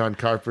 the 80s John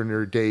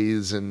Carpenter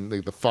days, and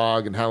like The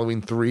Fog and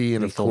Halloween 3,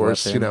 and Lethal of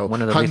course, Weapon.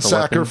 One of the Lethal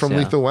Hunsaker Weapons, from yeah.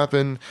 Lethal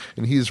Weapon,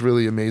 and he's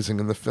really amazing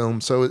in the film.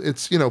 So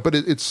it's but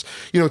it's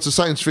it's a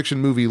science fiction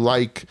movie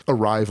like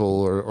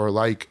Arrival or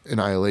like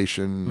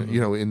Annihilation,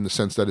 in the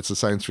sense that it's a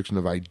science fiction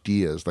of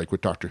ideas, like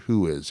what Doctor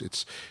Who is.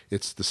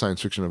 It's the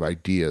science fiction of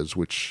ideas,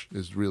 which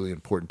is really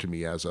important to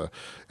me as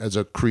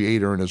a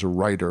creator and as a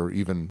writer,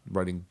 even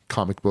writing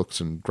comic books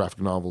and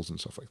graphic novels and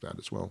stuff like that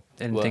as well.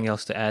 Anything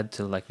else to add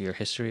to like your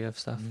history of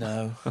stuff?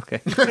 No. Okay.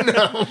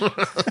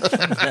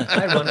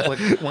 I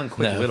have one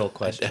quick little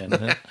question.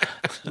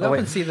 You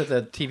often see that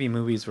the TV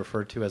movie is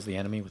referred to as The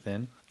Enemy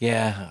Within.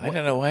 Yeah, I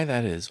don't know why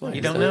that is. Why You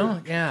is don't that?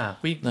 know? Yeah,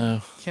 we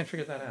No. can't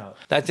figure that out.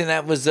 I think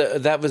that was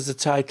the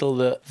title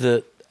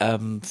that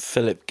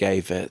Philip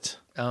gave it.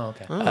 Oh,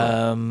 okay.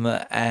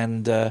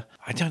 And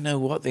I don't know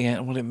what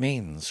it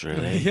means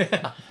really.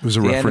 It was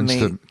a The reference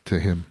enemy- to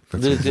him.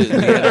 That's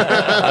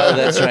Oh,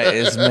 that's right.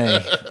 It's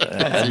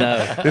me.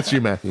 No, it's you,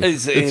 Matthew.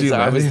 it's you,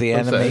 I was Matthew. the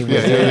I'm sorry. enemy.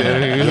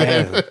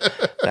 Yeah,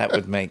 that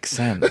would make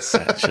sense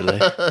actually.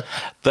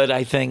 But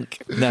I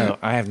think no,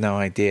 I have no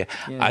idea.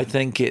 Yeah. I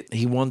think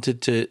he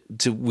wanted to.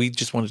 We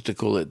just wanted to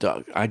call it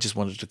I just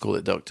wanted to call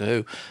it Doctor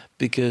Who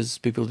because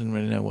people didn't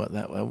really know what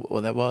that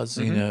was,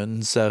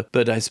 and so.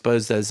 But I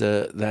suppose that's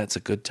a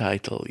good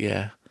title.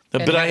 Yeah.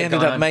 And But I had it ended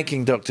gone up on-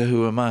 making Doctor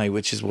Who Am I,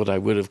 which is what I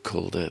would have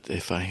called it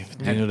if I,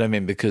 you know what I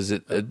mean? Because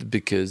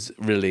because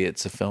really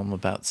it's a film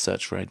about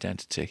search for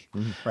identity.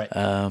 Right.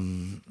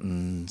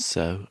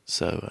 So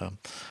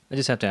I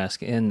just have to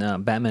ask, in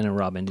Batman and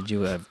Robin, did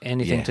you have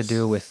anything to Yes.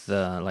 do with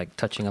like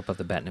touching up of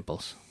the bat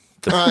nipples?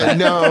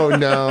 No,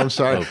 I'm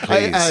sorry. Oh,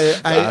 please.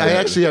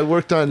 I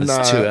worked on.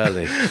 it's too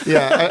early.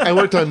 Yeah, I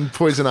worked on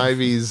Poison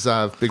Ivy's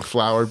big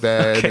flower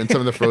bed and some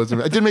of the frozen.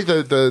 I did make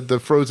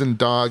the frozen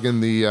dog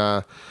and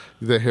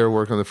the hair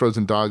work on the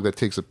frozen dog that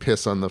takes a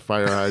piss on the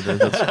fire hydrant.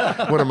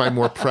 That's one of my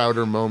more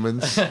prouder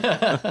moments.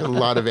 A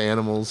lot of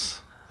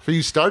animals. For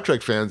you Star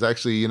Trek fans,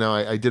 actually,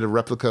 I did a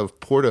replica of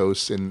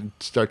Portos in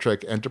Star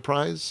Trek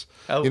Enterprise.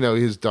 Oh.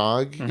 His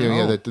dog.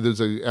 There's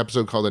an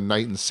episode called A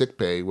Night in Sick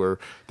Bay where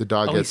the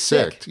dog Oh, gets he's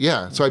sick.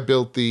 Yeah, so I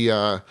built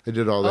I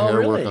did all the Oh,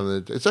 hair work really?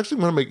 on the. It's actually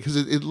one of my because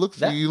it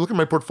looks. You look at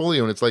my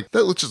portfolio and it's like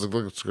that looks just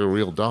like it's a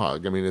real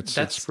dog. I mean, it's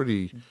That's-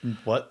 pretty.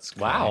 What?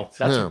 Wow,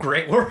 that's Yeah.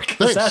 great work.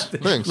 Thanks,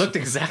 That thanks. looked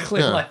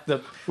exactly Yeah. like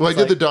the. Well, I it's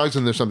did the like- dogs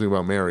and there's something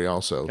about Mary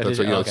also. That's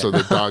did what, you? so Okay.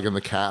 the dog and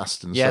the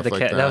cast and Yeah, stuff like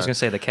that. I was gonna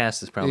say the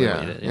cast is probably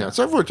what you Yeah, did. yeah.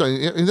 So I've worked on,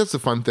 and that's the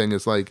fun thing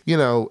is like,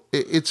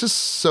 it's just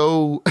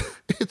so,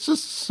 it's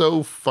just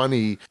so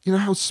funny.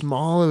 How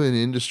small of an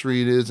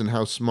industry it is, and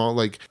how small,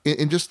 like,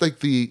 and just like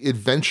the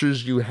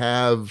adventures you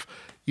have.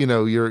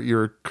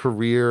 Your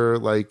career,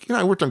 like,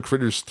 I worked on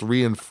Critters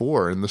 3 and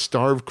 4, and the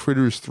star of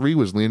Critters 3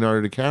 was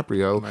Leonardo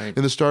DiCaprio, Right.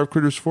 and the star of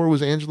Critters 4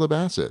 was Angela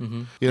Bassett. You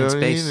know In what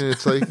space. I mean? And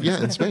it's like,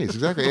 yeah, in space,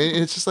 exactly. And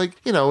it's just like,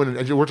 and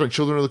I worked on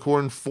Children of the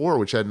Corn 4,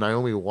 which had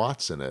Naomi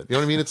Watts in it. You know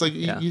what I mean? It's like,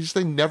 Yeah. you just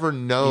like never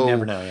know. You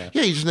never know, yeah.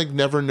 Yeah, you just like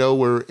never know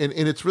where, and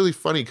it's really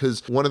funny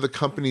because one of the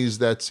companies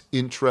that's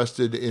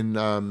interested in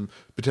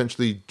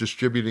potentially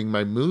distributing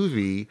my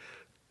movie,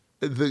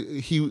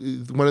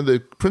 one of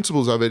the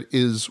principals of it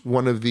is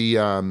one of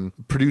the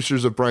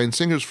producers of Bryan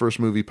Singer's first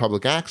movie,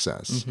 Public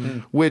Access,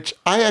 which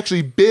I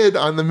actually bid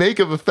on the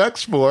makeup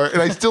effects for,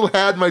 and I still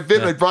had my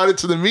bid. And I brought it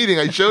to the meeting.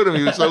 I showed him.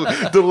 He was so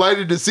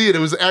delighted to see it. It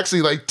was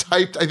actually like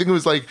typed. I think it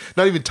was like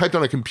not even typed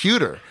on a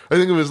computer. I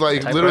think it was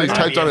like literally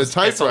typed on a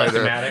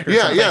typewriter.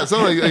 Yeah,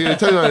 something like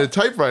typed on a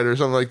typewriter or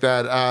something like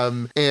that.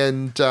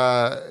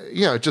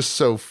 Just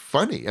so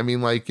funny. I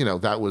mean, like,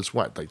 that was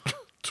what, like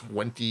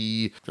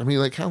 20, I mean,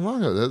 like, how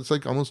long ago? That's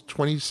like almost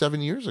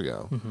 27 years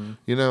ago. And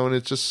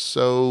it's just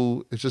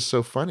so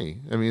funny.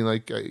 I mean,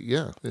 like,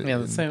 yeah. Yeah,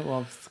 the same.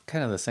 Well,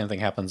 kind of the same thing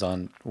happens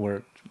on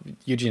where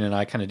Eugene and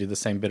I kind of do the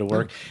same bit of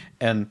work,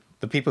 and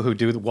the people who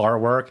do our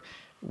work,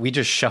 we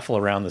just shuffle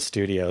around the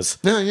studios.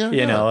 Yeah.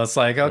 It's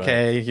like,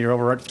 okay, you're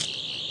over at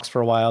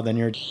for a while, then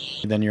you're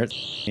at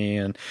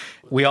and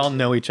we all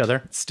know each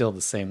other. It's still the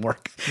same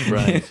work.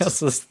 Right.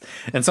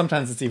 And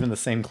sometimes it's even the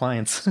same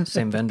clients.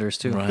 Same vendors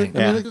too. Right.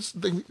 I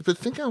mean, but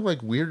think how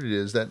like weird it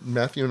is that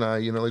Matthew and I,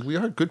 like we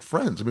are good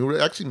friends. I mean,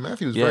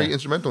 Matthew was very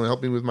instrumental in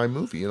helping me with my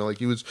movie. Like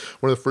he was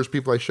one of the first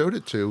people I showed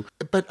it to.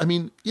 But I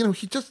mean,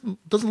 he just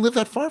doesn't live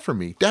that far from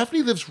me.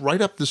 Daphne lives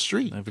right up the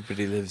street.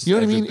 Everybody lives. You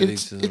know what I mean?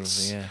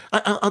 It's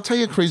I'll tell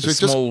you a crazy a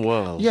small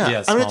world. Yeah, Yeah,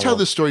 I'm going small to tell world.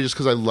 this story just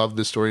because I love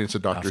this story. It's a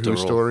Doctor After Who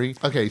all. story.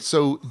 Okay,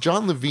 so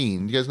John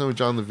Levine. You guys know who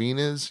John Levine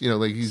is?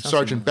 Like he's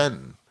Sergeant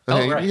Benton.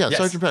 Okay, right. yeah, Yes.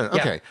 Sergeant Benton.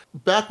 Yeah. Okay,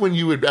 back when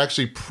you would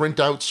actually print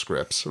out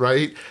scripts,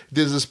 right?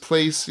 There's this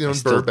place, in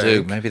Still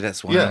Burbank. do. Maybe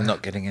that's why Yeah. I'm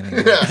not getting any.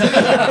 There's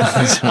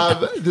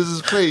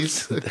this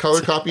place,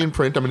 Color Copy and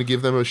Print. I'm going to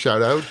give them a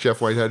shout out.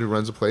 Jeff Whitehead, who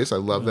runs the place. I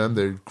love them.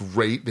 They're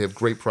great. They have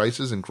great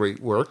prices and great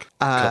work.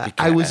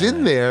 I was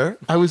in there.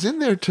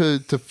 to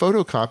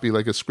photocopy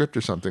like a script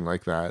or something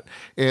like that,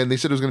 and they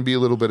said it was going to be a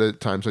little bit of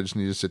time, so I just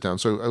needed to sit down.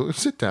 So I would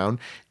sit down,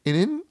 and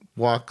in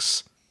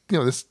walks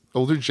this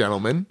older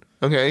gentleman.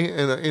 Okay,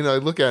 and I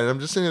look at him. I'm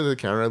just sitting at the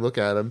counter. I look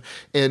at him,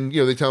 and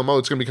they tell him, "Oh,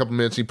 it's going to be a couple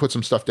minutes." He puts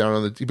some stuff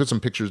down he puts some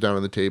pictures down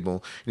on the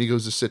table, and he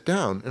goes to sit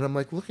down. And I'm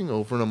like looking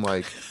over, and I'm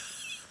like,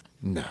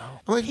 "No."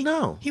 I'm like,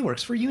 "No." He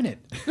works for Unit.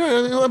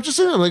 No, I'm just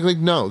saying, like,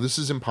 no, this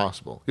is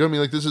impossible. You know what I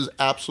mean? Like, this is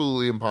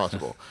absolutely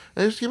impossible.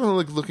 And I just keep on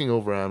like looking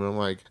over at him, and I'm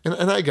like,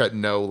 and I got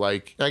no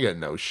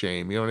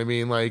shame. You know what I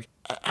mean? Like,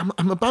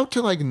 I'm about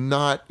to like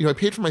not, I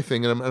paid for my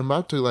thing, and I'm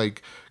about to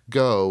like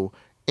go.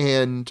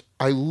 And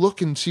I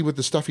look and see what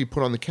the stuff he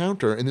put on the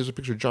counter, and there's a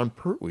picture of John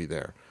Pertwee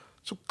there.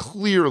 So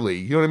clearly,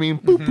 you know what I mean?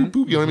 Boop, boop,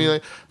 boop, you know what I mean?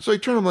 Like, so I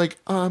turn, I'm like,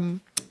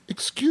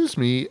 excuse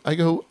me. I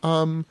go,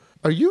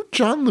 are you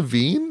John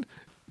Levine?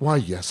 Why,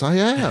 yes, I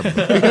am.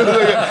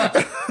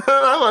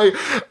 I'm like,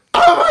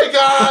 oh my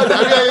God.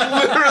 I mean,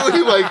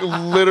 I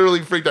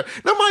literally freaked out.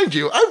 Now, mind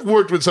you, I've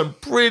worked with some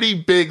pretty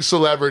big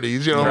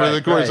celebrities, over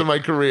the course of my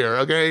career,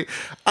 okay?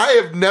 I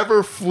have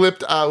never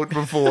flipped out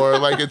before.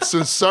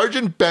 So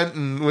Sergeant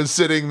Benton was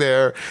sitting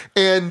there,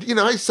 and,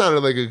 I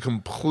sounded like a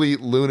complete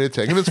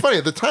lunatic. And it's funny,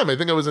 at the time, I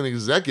think I was an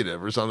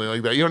executive or something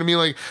like that. You know what I mean?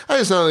 Like, I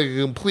just sounded like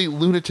a complete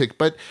lunatic.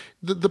 But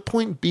the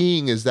point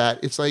being is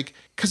that it's like,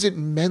 because it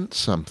meant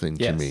something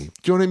to me.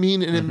 Do you know what I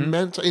mean? And it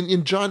meant,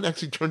 and John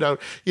actually turned out,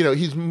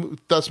 he's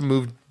thus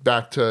moved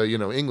back to,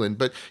 England,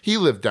 but he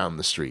lived down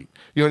the street.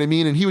 You know what I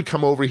mean? And he would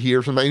come over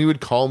here and he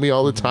would call me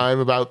all the time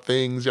about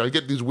things. I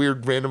get these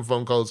weird random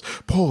phone calls.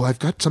 Paul, I've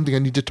got something I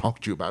need to talk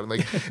to you about.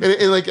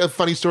 And like a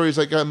funny story is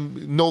like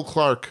Noel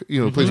Clark,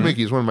 who plays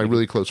Mickey, is one of my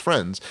really close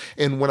friends.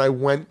 And when I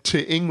went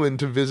to England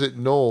to visit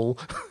Noel,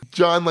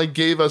 John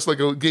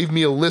gave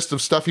me a list of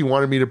stuff he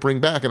wanted me to bring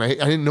back, and I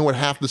didn't know what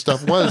half the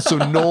stuff was. So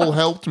Noel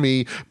helped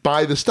me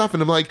buy the stuff,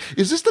 and I'm like,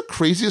 is this the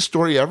craziest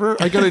story ever?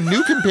 I got a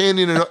new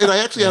companion, and I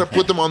actually had to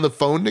put them on the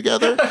phone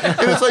together.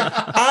 And it's like,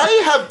 I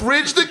have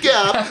bridged the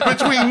gap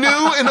between new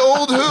and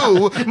old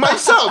Who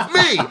myself,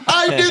 me.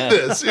 I did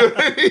this. You know what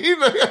I mean?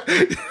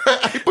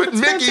 I put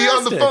Mickey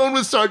on the phone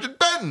with Sergeant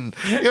Benton.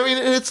 You know what I mean?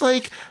 And it's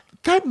like,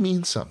 that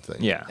means something.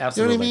 Yeah, absolutely.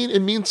 You know what I mean? It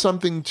means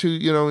something to,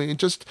 it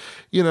just,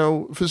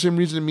 for some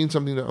reason, it means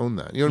something to own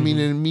that. You know what I mean?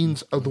 And it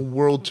means the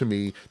world to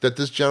me that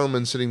this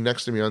gentleman sitting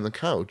next to me on the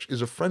couch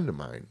is a friend of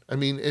mine. I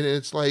mean, and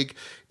it's like,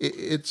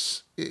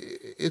 it's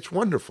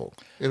wonderful.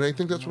 And I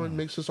think that's what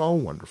makes us all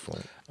wonderful.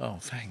 Oh,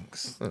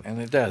 thanks. And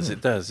it does.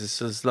 It's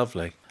just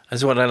lovely.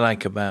 That's what I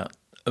like about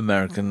the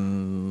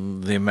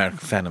American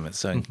fandom. It's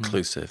so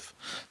inclusive.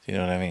 You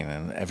know what I mean?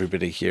 And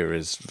everybody here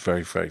is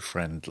very, very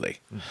friendly.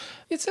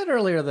 You said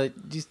earlier that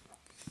you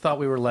thought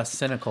we were less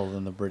cynical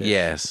than the British.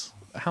 Yes.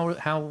 How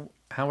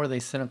are they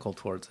cynical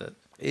towards it?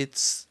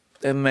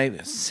 They're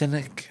made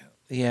cynic.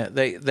 Yeah,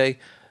 they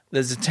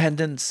there's a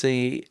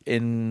tendency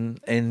in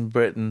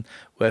Britain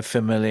where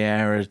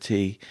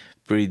familiarity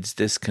breeds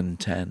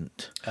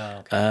discontent.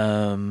 Oh,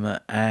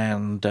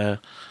 okay.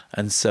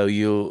 And so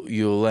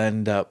you'll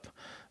end up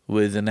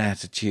with an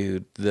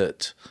attitude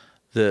that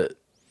a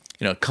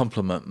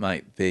compliment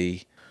might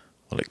be,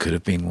 well, it could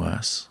have been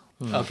worse.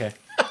 Okay.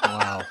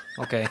 Wow.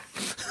 Okay.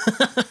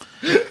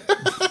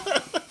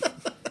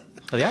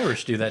 Well, the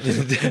Irish do that,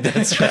 didn't they?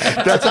 That's right.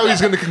 That's how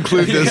he's going to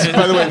conclude this.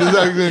 By the way, this is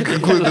how he's going to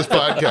conclude this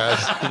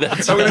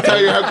podcast. I'm going to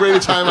tell you how great a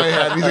time I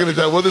had. And he's going to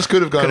tell, well, this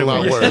could have gone a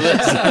lot worse.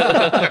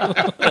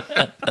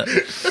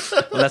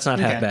 Well, that's not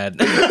half bad.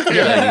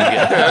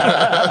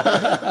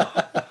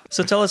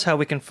 So tell us how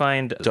we can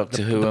find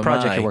Doctor Who. the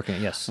project Am I? you're working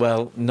on. Yes.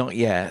 Well, not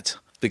yet.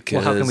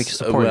 Because, how can we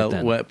support it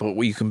then? But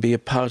you can be a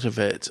part of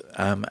it,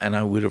 and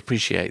I would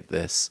appreciate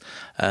this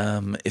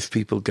if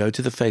people go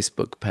to the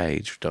Facebook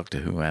page, Doctor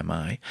Who Am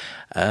I,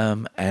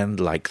 and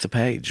like the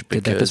page,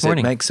 Did that this because it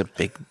morning. makes a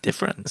big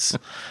difference.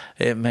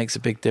 It makes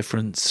a big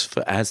difference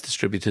as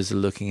distributors are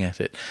looking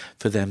at it,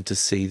 for them to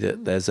see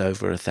that there's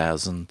over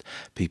 1,000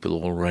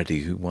 people already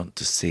who want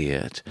to see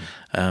it,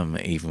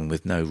 even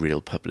with no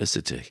real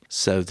publicity.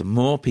 So the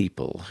more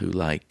people who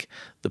like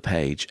the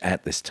page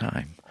at this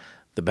time,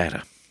 the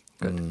better.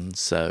 And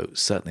so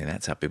certainly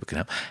that's how people can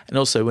help. And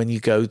also when you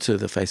go to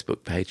the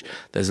Facebook page,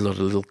 there's a lot of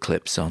little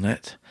clips on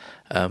it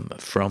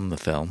from the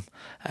film,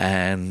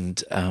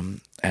 and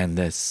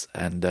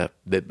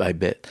bit by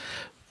bit,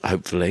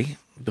 hopefully,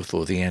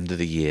 before the end of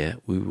the year,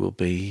 we will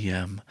be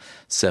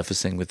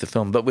surfacing with the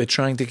film. But we're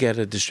trying to get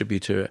a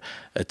distributor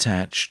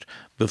attached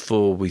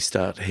before we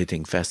start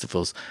hitting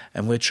festivals.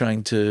 And we're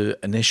trying to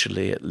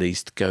initially at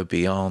least go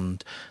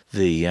beyond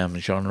the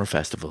genre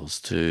festivals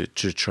to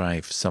try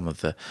some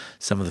of the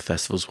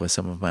festivals where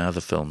some of my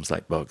other films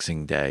like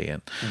Boxing Day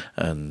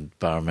and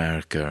Bar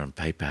America and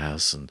Paper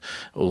House and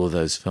all of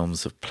those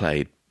films have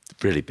played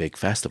really big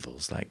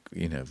festivals like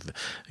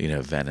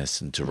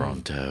Venice and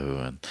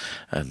Toronto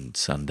and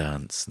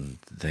Sundance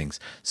and things.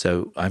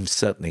 So I'm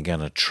certainly going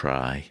to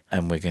try,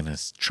 and we're going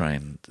to try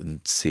and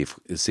see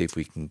if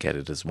we can get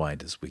it as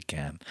wide as we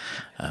can.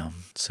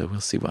 So we'll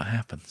see what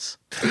happens.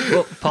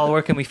 Well, Paul,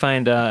 where can we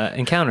find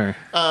Encounter?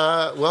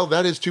 Well,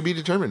 that is to be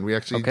determined. We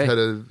actually Okay. had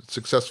a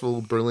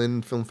successful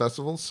Berlin Film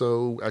Festival,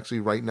 so actually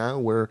right now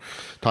we're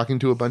talking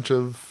to a bunch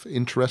of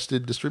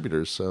interested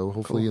distributors. So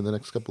hopefully in the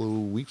next couple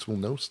of weeks we'll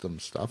know some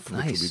stuff, which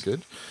Nice. will be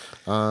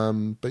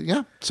good. But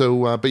yeah,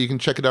 so but you can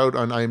check it out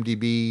on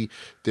IMDb.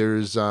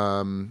 There's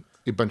a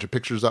bunch of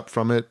pictures up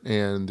from it,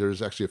 and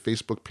there's actually a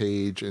Facebook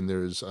page, and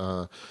there's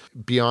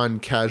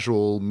Beyond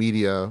Casual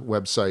Media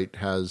website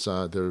has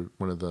they're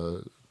one of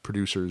the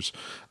producers.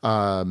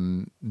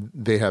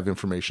 They have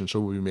information, so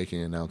we'll be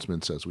making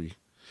announcements as we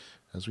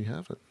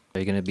have it. Are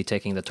you going to be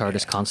taking the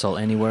TARDIS console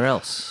anywhere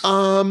else?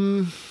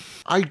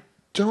 I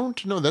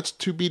don't know. That's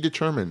to be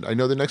determined. I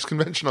know the next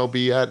convention I'll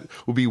be at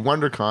will be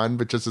WonderCon,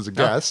 but just as a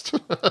guest.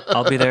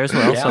 I'll be there as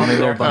well, Yeah, so I'll be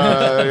maybe there. we'll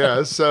bump.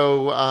 Yeah.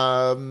 So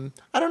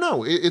I don't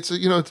know.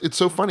 It's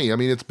so funny. I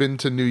mean, it's been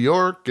to New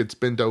York. It's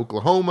been to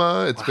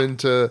Oklahoma. It's been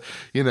to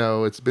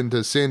it's been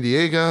to San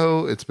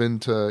Diego. It's been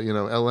to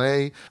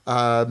L.A.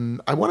 I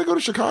want to go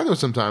to Chicago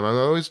sometime. I'm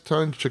always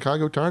telling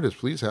Chicago TARDIS,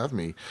 please have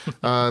me.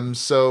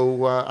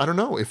 So I don't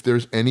know if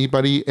there's any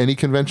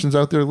conventions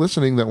out there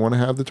listening that want to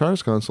have the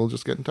TARDIS console.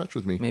 Just get in touch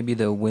with me. Maybe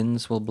the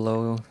winds will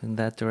blow in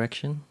that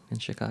direction in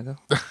Chicago.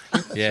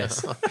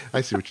 Yes. I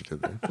see what you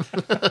did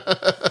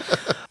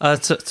there.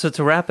 So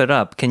to wrap it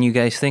up, can you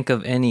guys think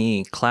of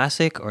any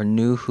classic or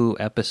new Who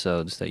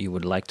episodes that you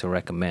would like to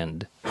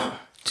recommend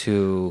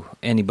to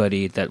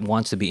anybody that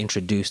wants to be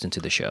introduced into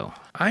the show?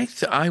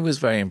 I was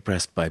very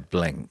impressed by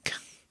Blink.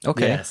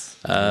 Okay. Yes.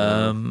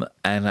 And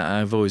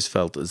I've always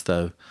felt as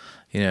though,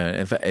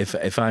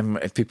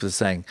 if people are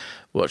saying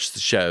watch the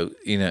show,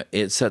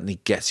 it certainly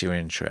gets your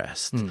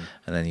interest, and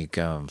then you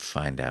go and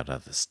find out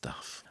other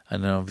stuff.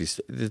 And then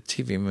obviously the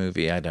TV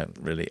movie,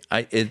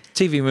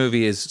 TV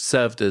movie is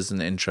served as an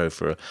intro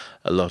for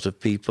a lot of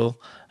people,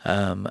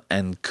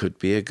 and could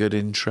be a good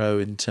intro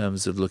in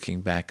terms of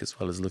looking back as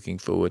well as looking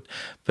forward.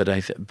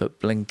 But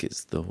Blink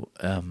is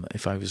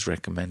if I was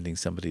recommending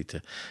somebody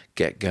to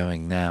get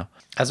going now.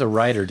 As a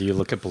writer, do you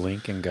look at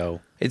Blink and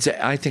go,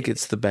 I think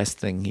it's the best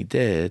thing he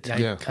did.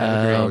 Yeah.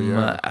 kinda agree.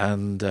 Yeah.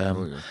 And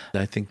yeah.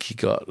 I think he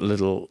got a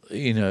little,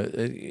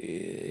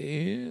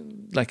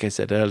 like I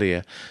said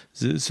earlier,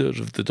 sort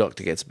of the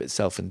Doctor gets a bit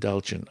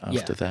self-indulgent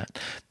after that.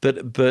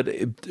 But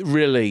it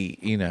really,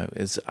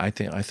 I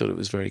thought it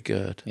was very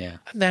good. Yeah.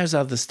 And there's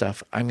other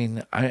stuff. I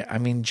mean,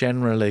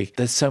 generally,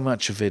 there's so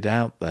much of it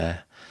out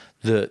there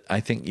that I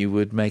think you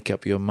would make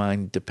up your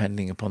mind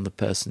depending upon the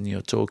person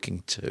you're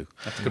talking to.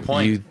 That's a good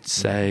point.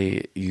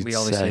 We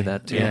always say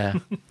that too. Yeah.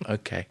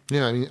 Okay.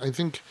 Yeah, I mean, I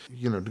think,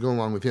 to go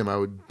along with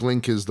him,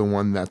 Blink is the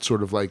one that's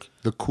sort of like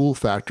the cool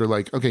factor.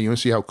 Like, okay, you want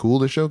to see how cool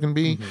the show can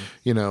be?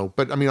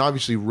 But I mean,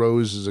 obviously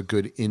Rose is a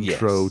good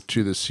intro Yes.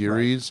 to the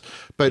series.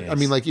 But I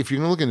mean, like, if you're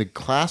going to look into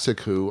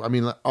classic Who, I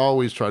mean, I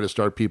always try to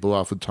start people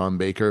off with Tom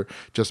Baker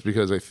just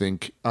because I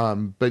think,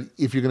 but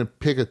if you're going to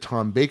pick a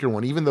Tom Baker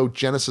one, even though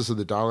Genesis of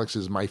the Daleks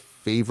is my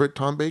favorite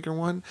Tom Baker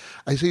one,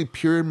 I say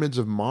Pyramids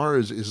of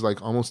Mars is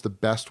like almost the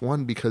best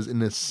one because in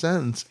a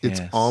sense it's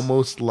Yes.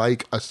 almost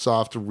like a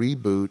soft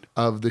reboot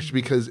of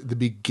because the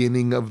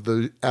beginning of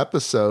the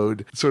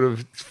episode sort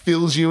of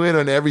fills you in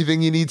on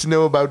everything you need to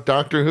know about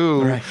Doctor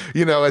Who, Right.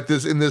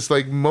 in this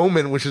like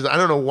moment, which is, I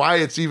don't know why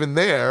it's even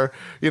there.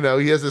 He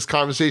has this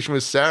conversation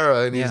with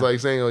Sarah and he's Yeah.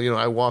 like saying,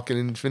 I walk in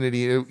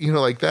infinity,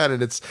 like that.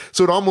 And it's,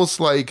 so it almost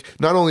like,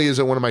 not only is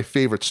it one of my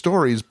favorite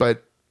stories,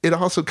 but it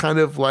also kind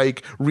of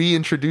like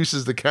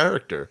reintroduces the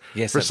character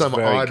Yes, for that's some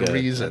very odd good.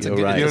 reason. That's a good-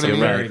 You know what I you're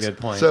mean? right. Very good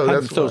point. So I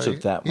hadn't that's thought why-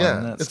 of that one. Yeah,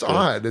 That's it's good.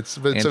 odd. It's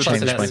And so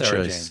changed That's my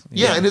Sarah choice. Jane.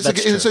 yeah, and it's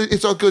that's true.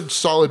 it's a good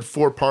solid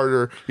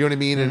 4-parter. You know what I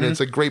mean? And it's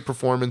like great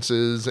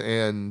performances.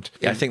 And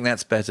Yeah, I think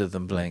that's better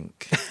than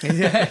Blink.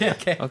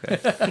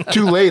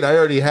 too late. I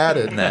already had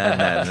it.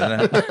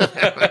 No.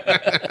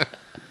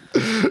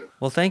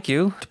 Well, thank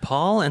you to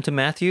Paul and to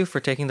Matthew for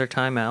taking their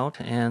time out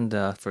and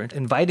for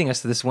inviting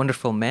us to this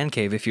wonderful man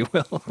cave, if you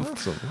will,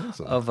 Awesome.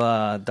 of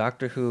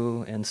Doctor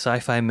Who and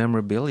sci-fi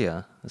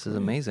memorabilia. This is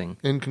amazing.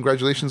 And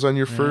congratulations on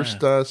your first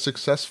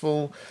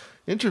successful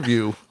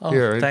interview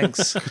here.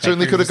 Thanks.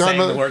 Certainly could have gone.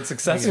 Saying the word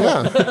successful.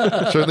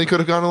 Yeah, certainly could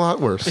have gone a lot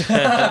worse.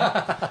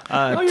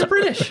 Oh, you're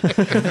British.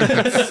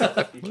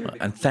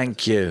 And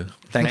thank you.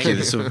 Thank you.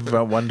 This was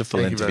a wonderful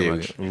Thank you very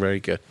interview. much. Very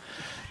good.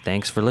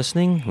 Thanks for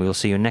listening. We will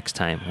see you next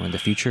time when the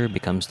future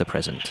becomes the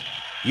present.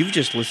 You've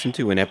just listened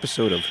to an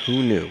episode of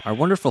Who Knew? Our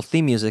wonderful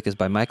theme music is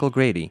by Michael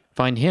Grady.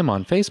 Find him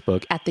on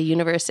Facebook At The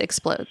Universe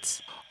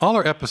Explodes. All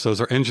our episodes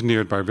are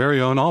engineered by our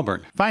very own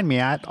Auburn. Find me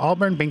at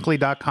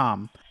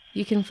auburnbinkley.com.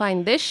 You can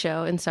find this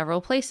show in several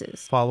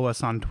places. Follow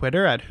us on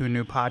Twitter at Who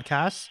Knew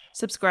Podcasts.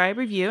 Subscribe,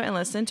 review, and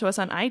listen to us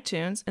on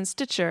iTunes and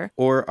Stitcher.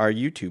 Or our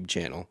YouTube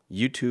channel,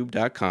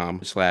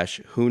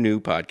 youtube.com/Who Knew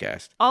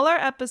Podcast. All our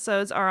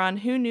episodes are on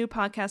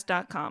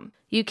whoknewpodcast.com.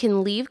 You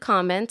can leave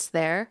comments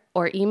there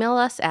or email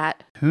us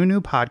at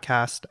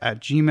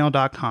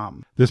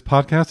whoknewpodcast@gmail.com. This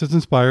podcast is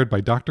inspired by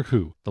Doctor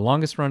Who, the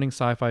longest-running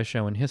sci-fi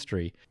show in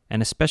history,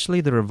 and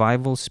especially the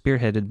revival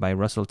spearheaded by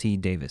Russell T.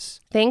 Davis.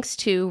 Thanks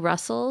to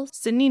Russell,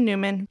 Sydney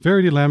Newman,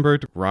 Verity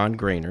Lambert, Ron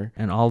Grainer,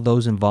 and all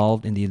those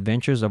involved in the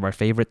adventures of our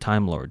favorite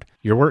Time Lord.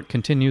 Your work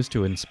continues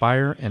to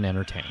inspire and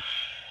entertain.